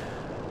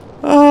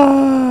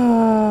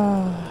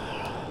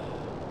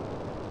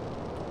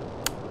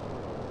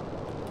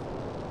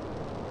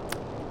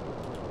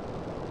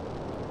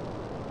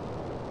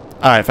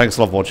 Alright, thanks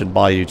a lot for watching.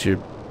 Bye,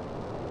 YouTube.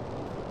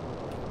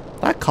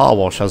 That car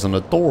wash has an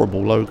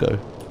adorable logo.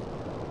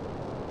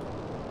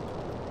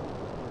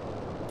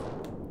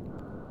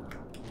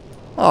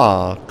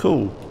 Ah,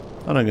 cool.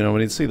 I don't know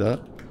when you'd see that.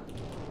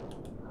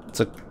 It's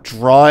a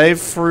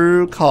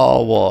drive-through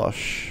car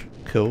wash.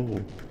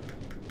 Cool.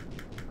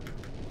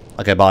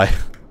 Okay, bye.